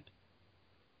then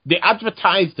they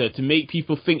advertised her to make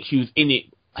people think she was in it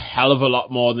a hell of a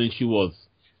lot more than she was.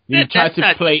 They tried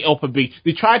to play up a big...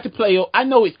 They tried to play up... I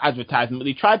know it's advertising, but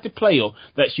they tried to play up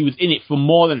that she was in it for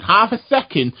more than half a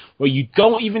second where you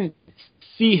don't even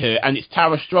see her and it's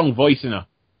Tara Strong voicing her.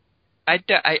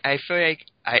 I feel like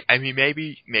I mean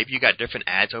maybe you got different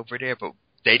ads over there, but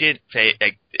they didn't say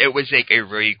like it was like a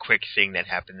really quick thing that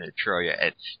happened in the trailer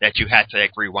that you had to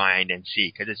like rewind and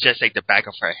see because it's just like the back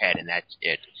of her head and that's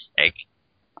it. Like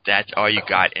that's all you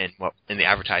got in the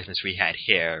advertisements we had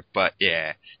here. But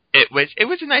yeah, it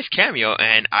was a nice cameo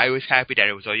and I was happy that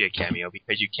it was only a cameo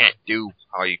because you can't do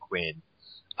Harley Quinn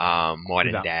more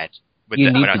than that. You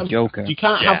need the Joker. You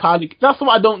can't have Harley. That's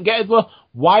what I don't get as well.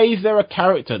 Why is there a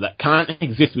character that can't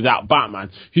exist without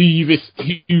Batman? Who you've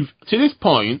to this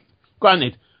point,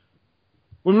 granted,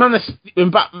 when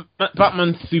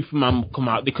Batman Superman come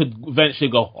out, they could eventually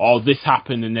go, oh, this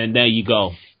happened, and then there you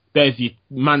go. There's your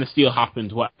Man of Steel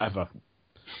happened, whatever.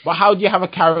 But how do you have a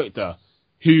character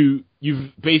who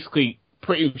you've basically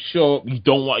pretty sure you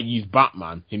don't want to use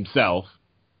Batman himself?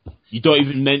 You don't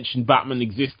even mention Batman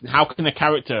existing. How can a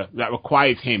character that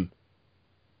requires him,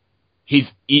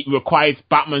 it requires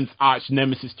Batman's arch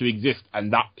nemesis to exist,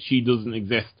 and that she doesn't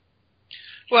exist?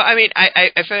 Well, I mean,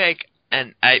 I feel like,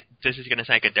 and this is going to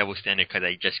sound like a double standard because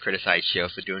I just criticized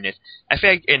Shield for doing this. I feel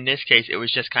like in this case, it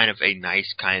was just kind of a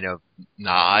nice kind of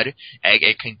nod.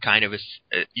 It can kind of,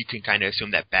 you can kind of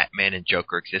assume that Batman and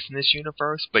Joker exist in this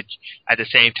universe, but at the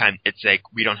same time, it's like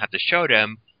we don't have to show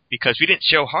them. Because we didn't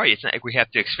show Harley, it's not like we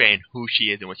have to explain who she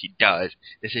is and what she does.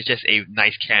 This is just a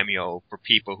nice cameo for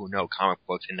people who know comic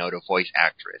books and know the voice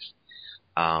actress.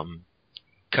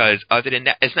 Because other than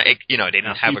that, it's not like, they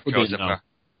didn't have a close of her.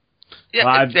 Yeah,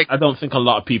 well, I don't think a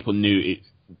lot of people knew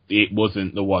it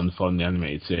wasn't the one from the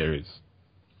animated series.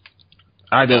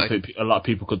 I don't think a lot of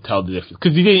people could tell the difference.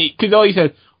 Because all he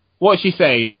said, what she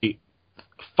say,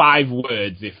 5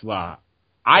 words, if that.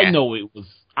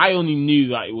 I only knew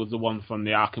that it was the one from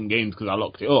the Arkham games because I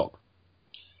looked it up.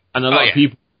 And a lot of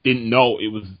people didn't know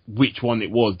which one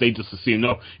it was. They just assumed,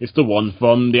 it's the one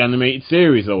from the animated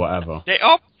series or whatever. They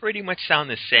all pretty much sound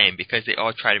the same because they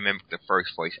all try to mimic the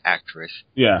first voice actress.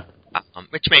 Yeah.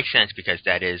 Which makes sense because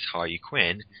that is Harley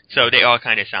Quinn. So they all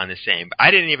kind of sound the same. But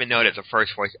I didn't even know that the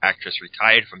first voice actress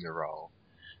retired from the role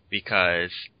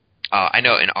because I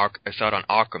know I saw it on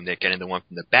Arkham they're getting the one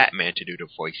from the Batman to do the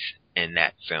voice in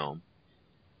that film.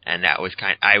 And that was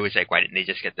I was like, why didn't they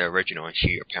just get the original? And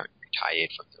she apparently retired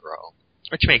from the role.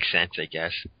 Which makes sense, I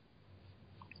guess.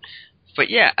 But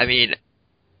yeah, I mean,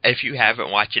 if you haven't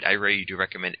watched it, I really do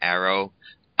recommend Arrow.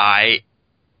 I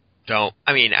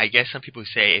guess some people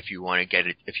say if you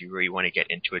really want to get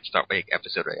into it, start with like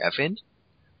episode 11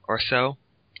 or so.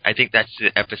 I think that's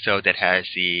the episode that has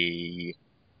the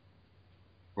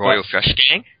Royal Flush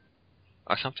Gang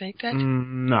or something like that.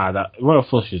 Nah, that Royal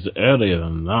Flush is earlier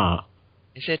than that.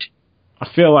 Is it? I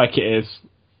feel like it is.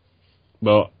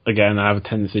 But again, I have a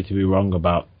tendency to be wrong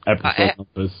about episode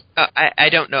numbers. I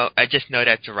don't know. I just know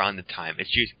that's around the time.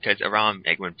 It's usually because around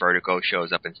like when Vertigo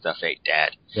shows up and stuff like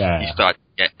that. Yeah. You start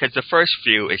because the first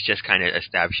few is just kind of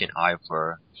establishing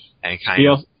Ivor and kind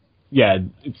of. Yeah,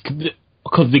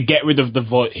 because they get rid of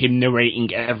him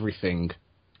narrating everything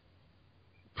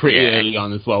pretty early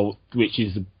on as well, which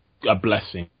is a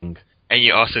blessing. And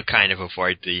you also kind of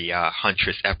avoid the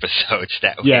Huntress episodes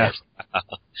that we have.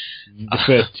 The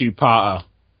first 2-parter.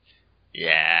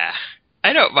 Yeah.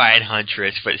 I don't mind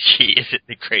Huntress, but she isn't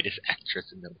the greatest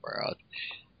actress in the world.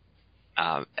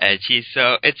 And it's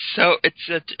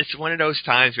one of those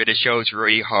times where the show's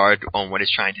really hard on what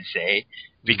it's trying to say,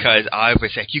 because I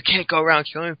was like, you can't go around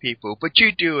killing people, but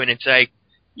you do, and it's like,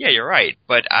 yeah, you're right,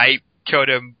 but I killed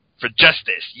him for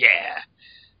justice, yeah.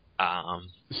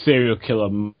 Serial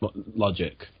killer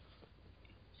logic.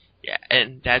 Yeah,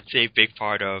 and that's a big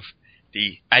part of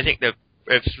I think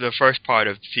it's the first part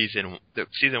of season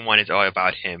 1 is all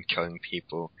about him killing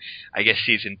people. I guess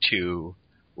season 2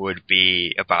 would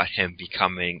be about him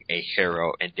becoming a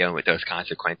hero and dealing with those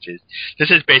consequences. This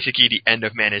is basically the end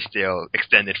of Man of Steel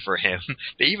extended for him.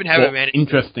 They even have a Man of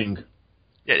interesting.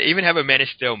 Yeah, they even have a Man of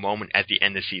Steel moment at the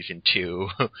end of season 2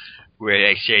 where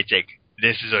like Shade's like,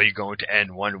 this is only going to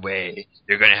end one way.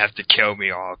 You're going to have to kill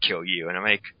me or I'll kill you. And I'm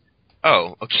like,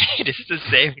 oh, okay, this is the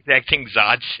same exact thing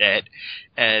Zod said.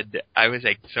 And I was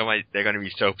like, they're going to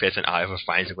be so pissed when Oliver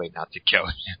finds a way not to kill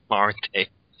him, aren't they?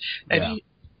 And Yeah.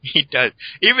 he does.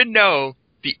 Even though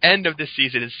the end of the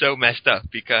season is so messed up,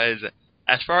 because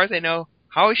as far as I know,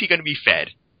 how is he going to be fed?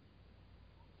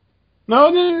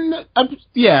 No,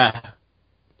 yeah.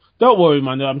 Don't worry,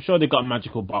 man. I'm sure they got a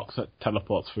magical box that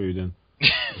teleports food and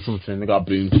something. They got a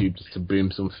boom tube just to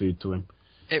boom some food to him.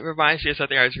 It reminds me of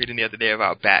something I was reading the other day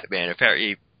about Batman.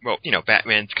 Apparently, well,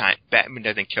 Batman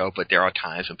doesn't kill, but there are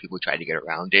times when people try to get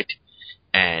around it.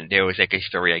 And there was like a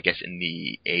story, I guess, in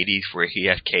the 80s where he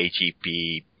has KG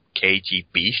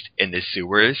Beast in the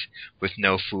sewers with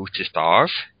no food to starve.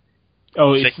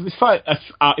 Oh, it's like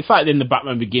in the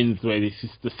Batman Begins where it's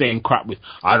just the same crap with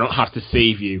I don't have to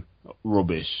save you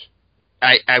rubbish.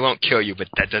 I won't kill you, but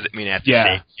that doesn't mean I have to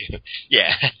save you.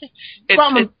 Yeah.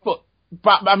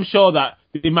 But I'm sure that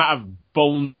the amount of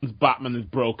bones Batman has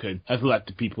broken has led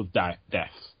to people's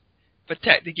deaths. But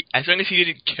technically, as long as he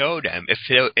didn't kill them, if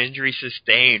their injury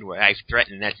sustained were life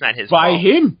threatening, that's not his fault. By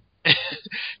him.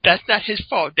 That's not his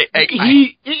fault. It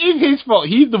is his fault.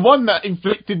 He's the one that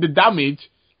inflicted the damage.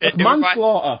 It's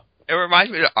manslaughter. It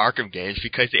reminds me of the Arkham games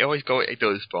because they always go with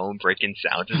those bone-breaking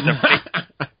sounds and stuff.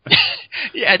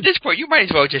 Yeah, at this point, you might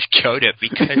as well just kill them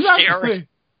because they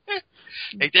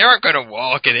aren't going to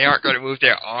walk and they aren't going to move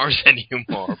their arms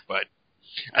anymore. But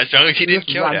as long as he didn't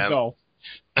kill them.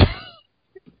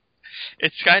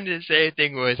 It's kind of the same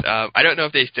thing with, I don't know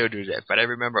if they still do that, but I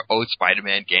remember old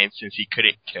Spider-Man games since he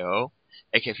couldn't kill.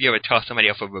 Like, if you ever toss somebody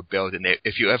off of a building,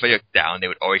 if you ever look down, they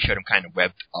would always show them kind of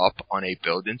webbed up on a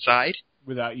building side.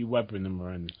 Without you webbing them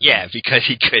or anything. Yeah, because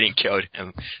he couldn't kill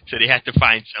them. So they had to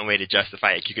find some way to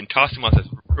justify it. You can toss him off the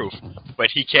roof,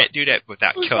 but he can't do that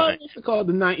without killing. It's called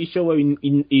the 90s show where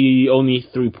he only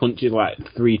threw punches like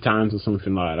 3 times or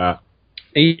something like that.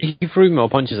 He threw more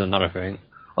punches than that, I think.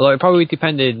 Although it probably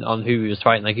depended on who he was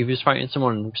fighting. Like, if he was fighting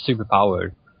someone super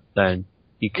powered, then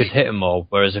you could hit him more.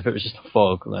 Whereas if it was just a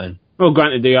thug, then... Well,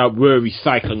 granted, they were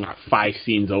recycling like 5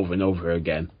 scenes over and over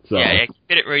again. So. Yeah, you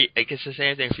couldn't really... Like, it's the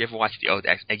same thing if you ever watched the old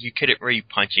X. Like, you couldn't really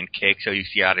punch and kick, so you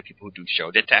see a lot of people who do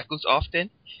shoulder tackles often.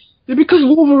 Yeah, because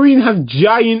Wolverine has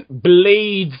giant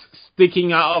blades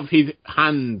sticking out of his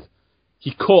hand.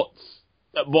 He cuts,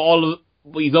 but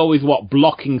he's always,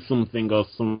 blocking something or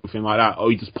something like that,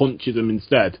 or he just punches them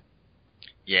instead.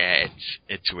 Yeah,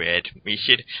 it's weird.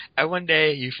 One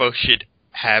day you folks should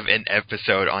have an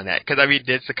episode on that, because I mean,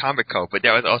 it's a comic code, but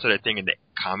there was also the thing in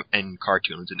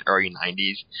cartoons in the early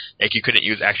 90s, like you couldn't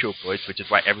use actual bullets, which is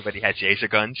why everybody had laser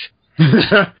guns.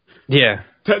 Yeah.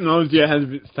 Technology ahead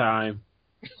of its time.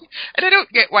 And I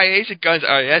don't get why laser guns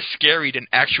are less scary than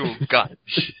actual guns.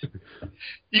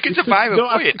 You can survive a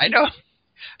bullet. I don't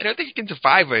think you can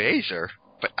survive a laser,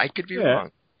 but I could be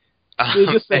wrong.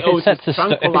 If it sets a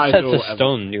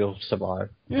stun, you'll survive.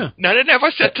 Yeah. No, they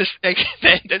never set to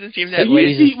that doesn't seem that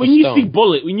way. When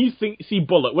you see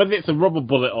bullet, whether it's a rubber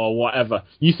bullet or whatever,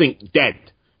 you think dead.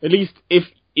 At least if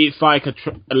it's like a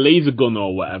laser gun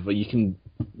or whatever, you can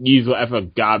use whatever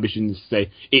garbage and say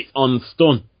it's on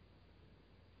stun,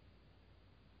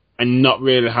 and not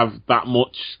really have that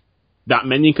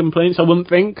many complaints. I wouldn't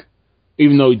think,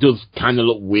 even though it does kind of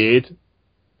look weird.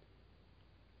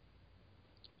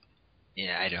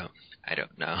 Yeah, I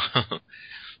don't know.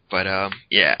 But,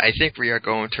 yeah, I think we are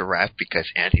going to wrap because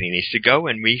Anthony needs to go,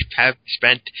 and we have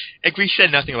spent, we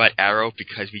said nothing about Arrow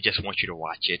because we just want you to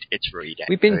watch it. It's really that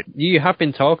good. You have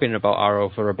been talking about Arrow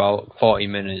for about 40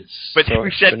 minutes. But so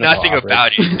we said nothing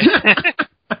about it.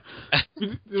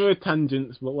 There were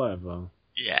tangents, but whatever.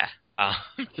 Yeah. I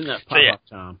think that's part of our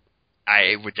charm.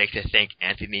 I would like to thank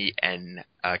Anthony and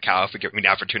Cal for giving me the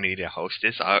opportunity to host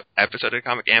this episode of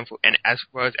Comic Anvil, and as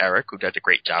well as Eric, who does a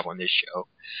great job on this show.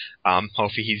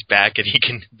 Hopefully he's back and he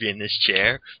can be in this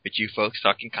chair with you folks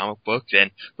talking comic books,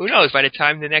 and who knows, by the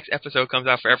time the next episode comes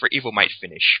out, Forever Evil might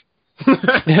finish.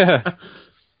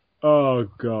 Oh,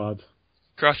 God.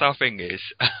 Cross our fingers.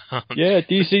 Yeah,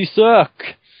 DC suck.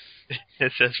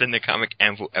 This has been the Comic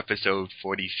Anvil episode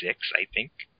 46, I think.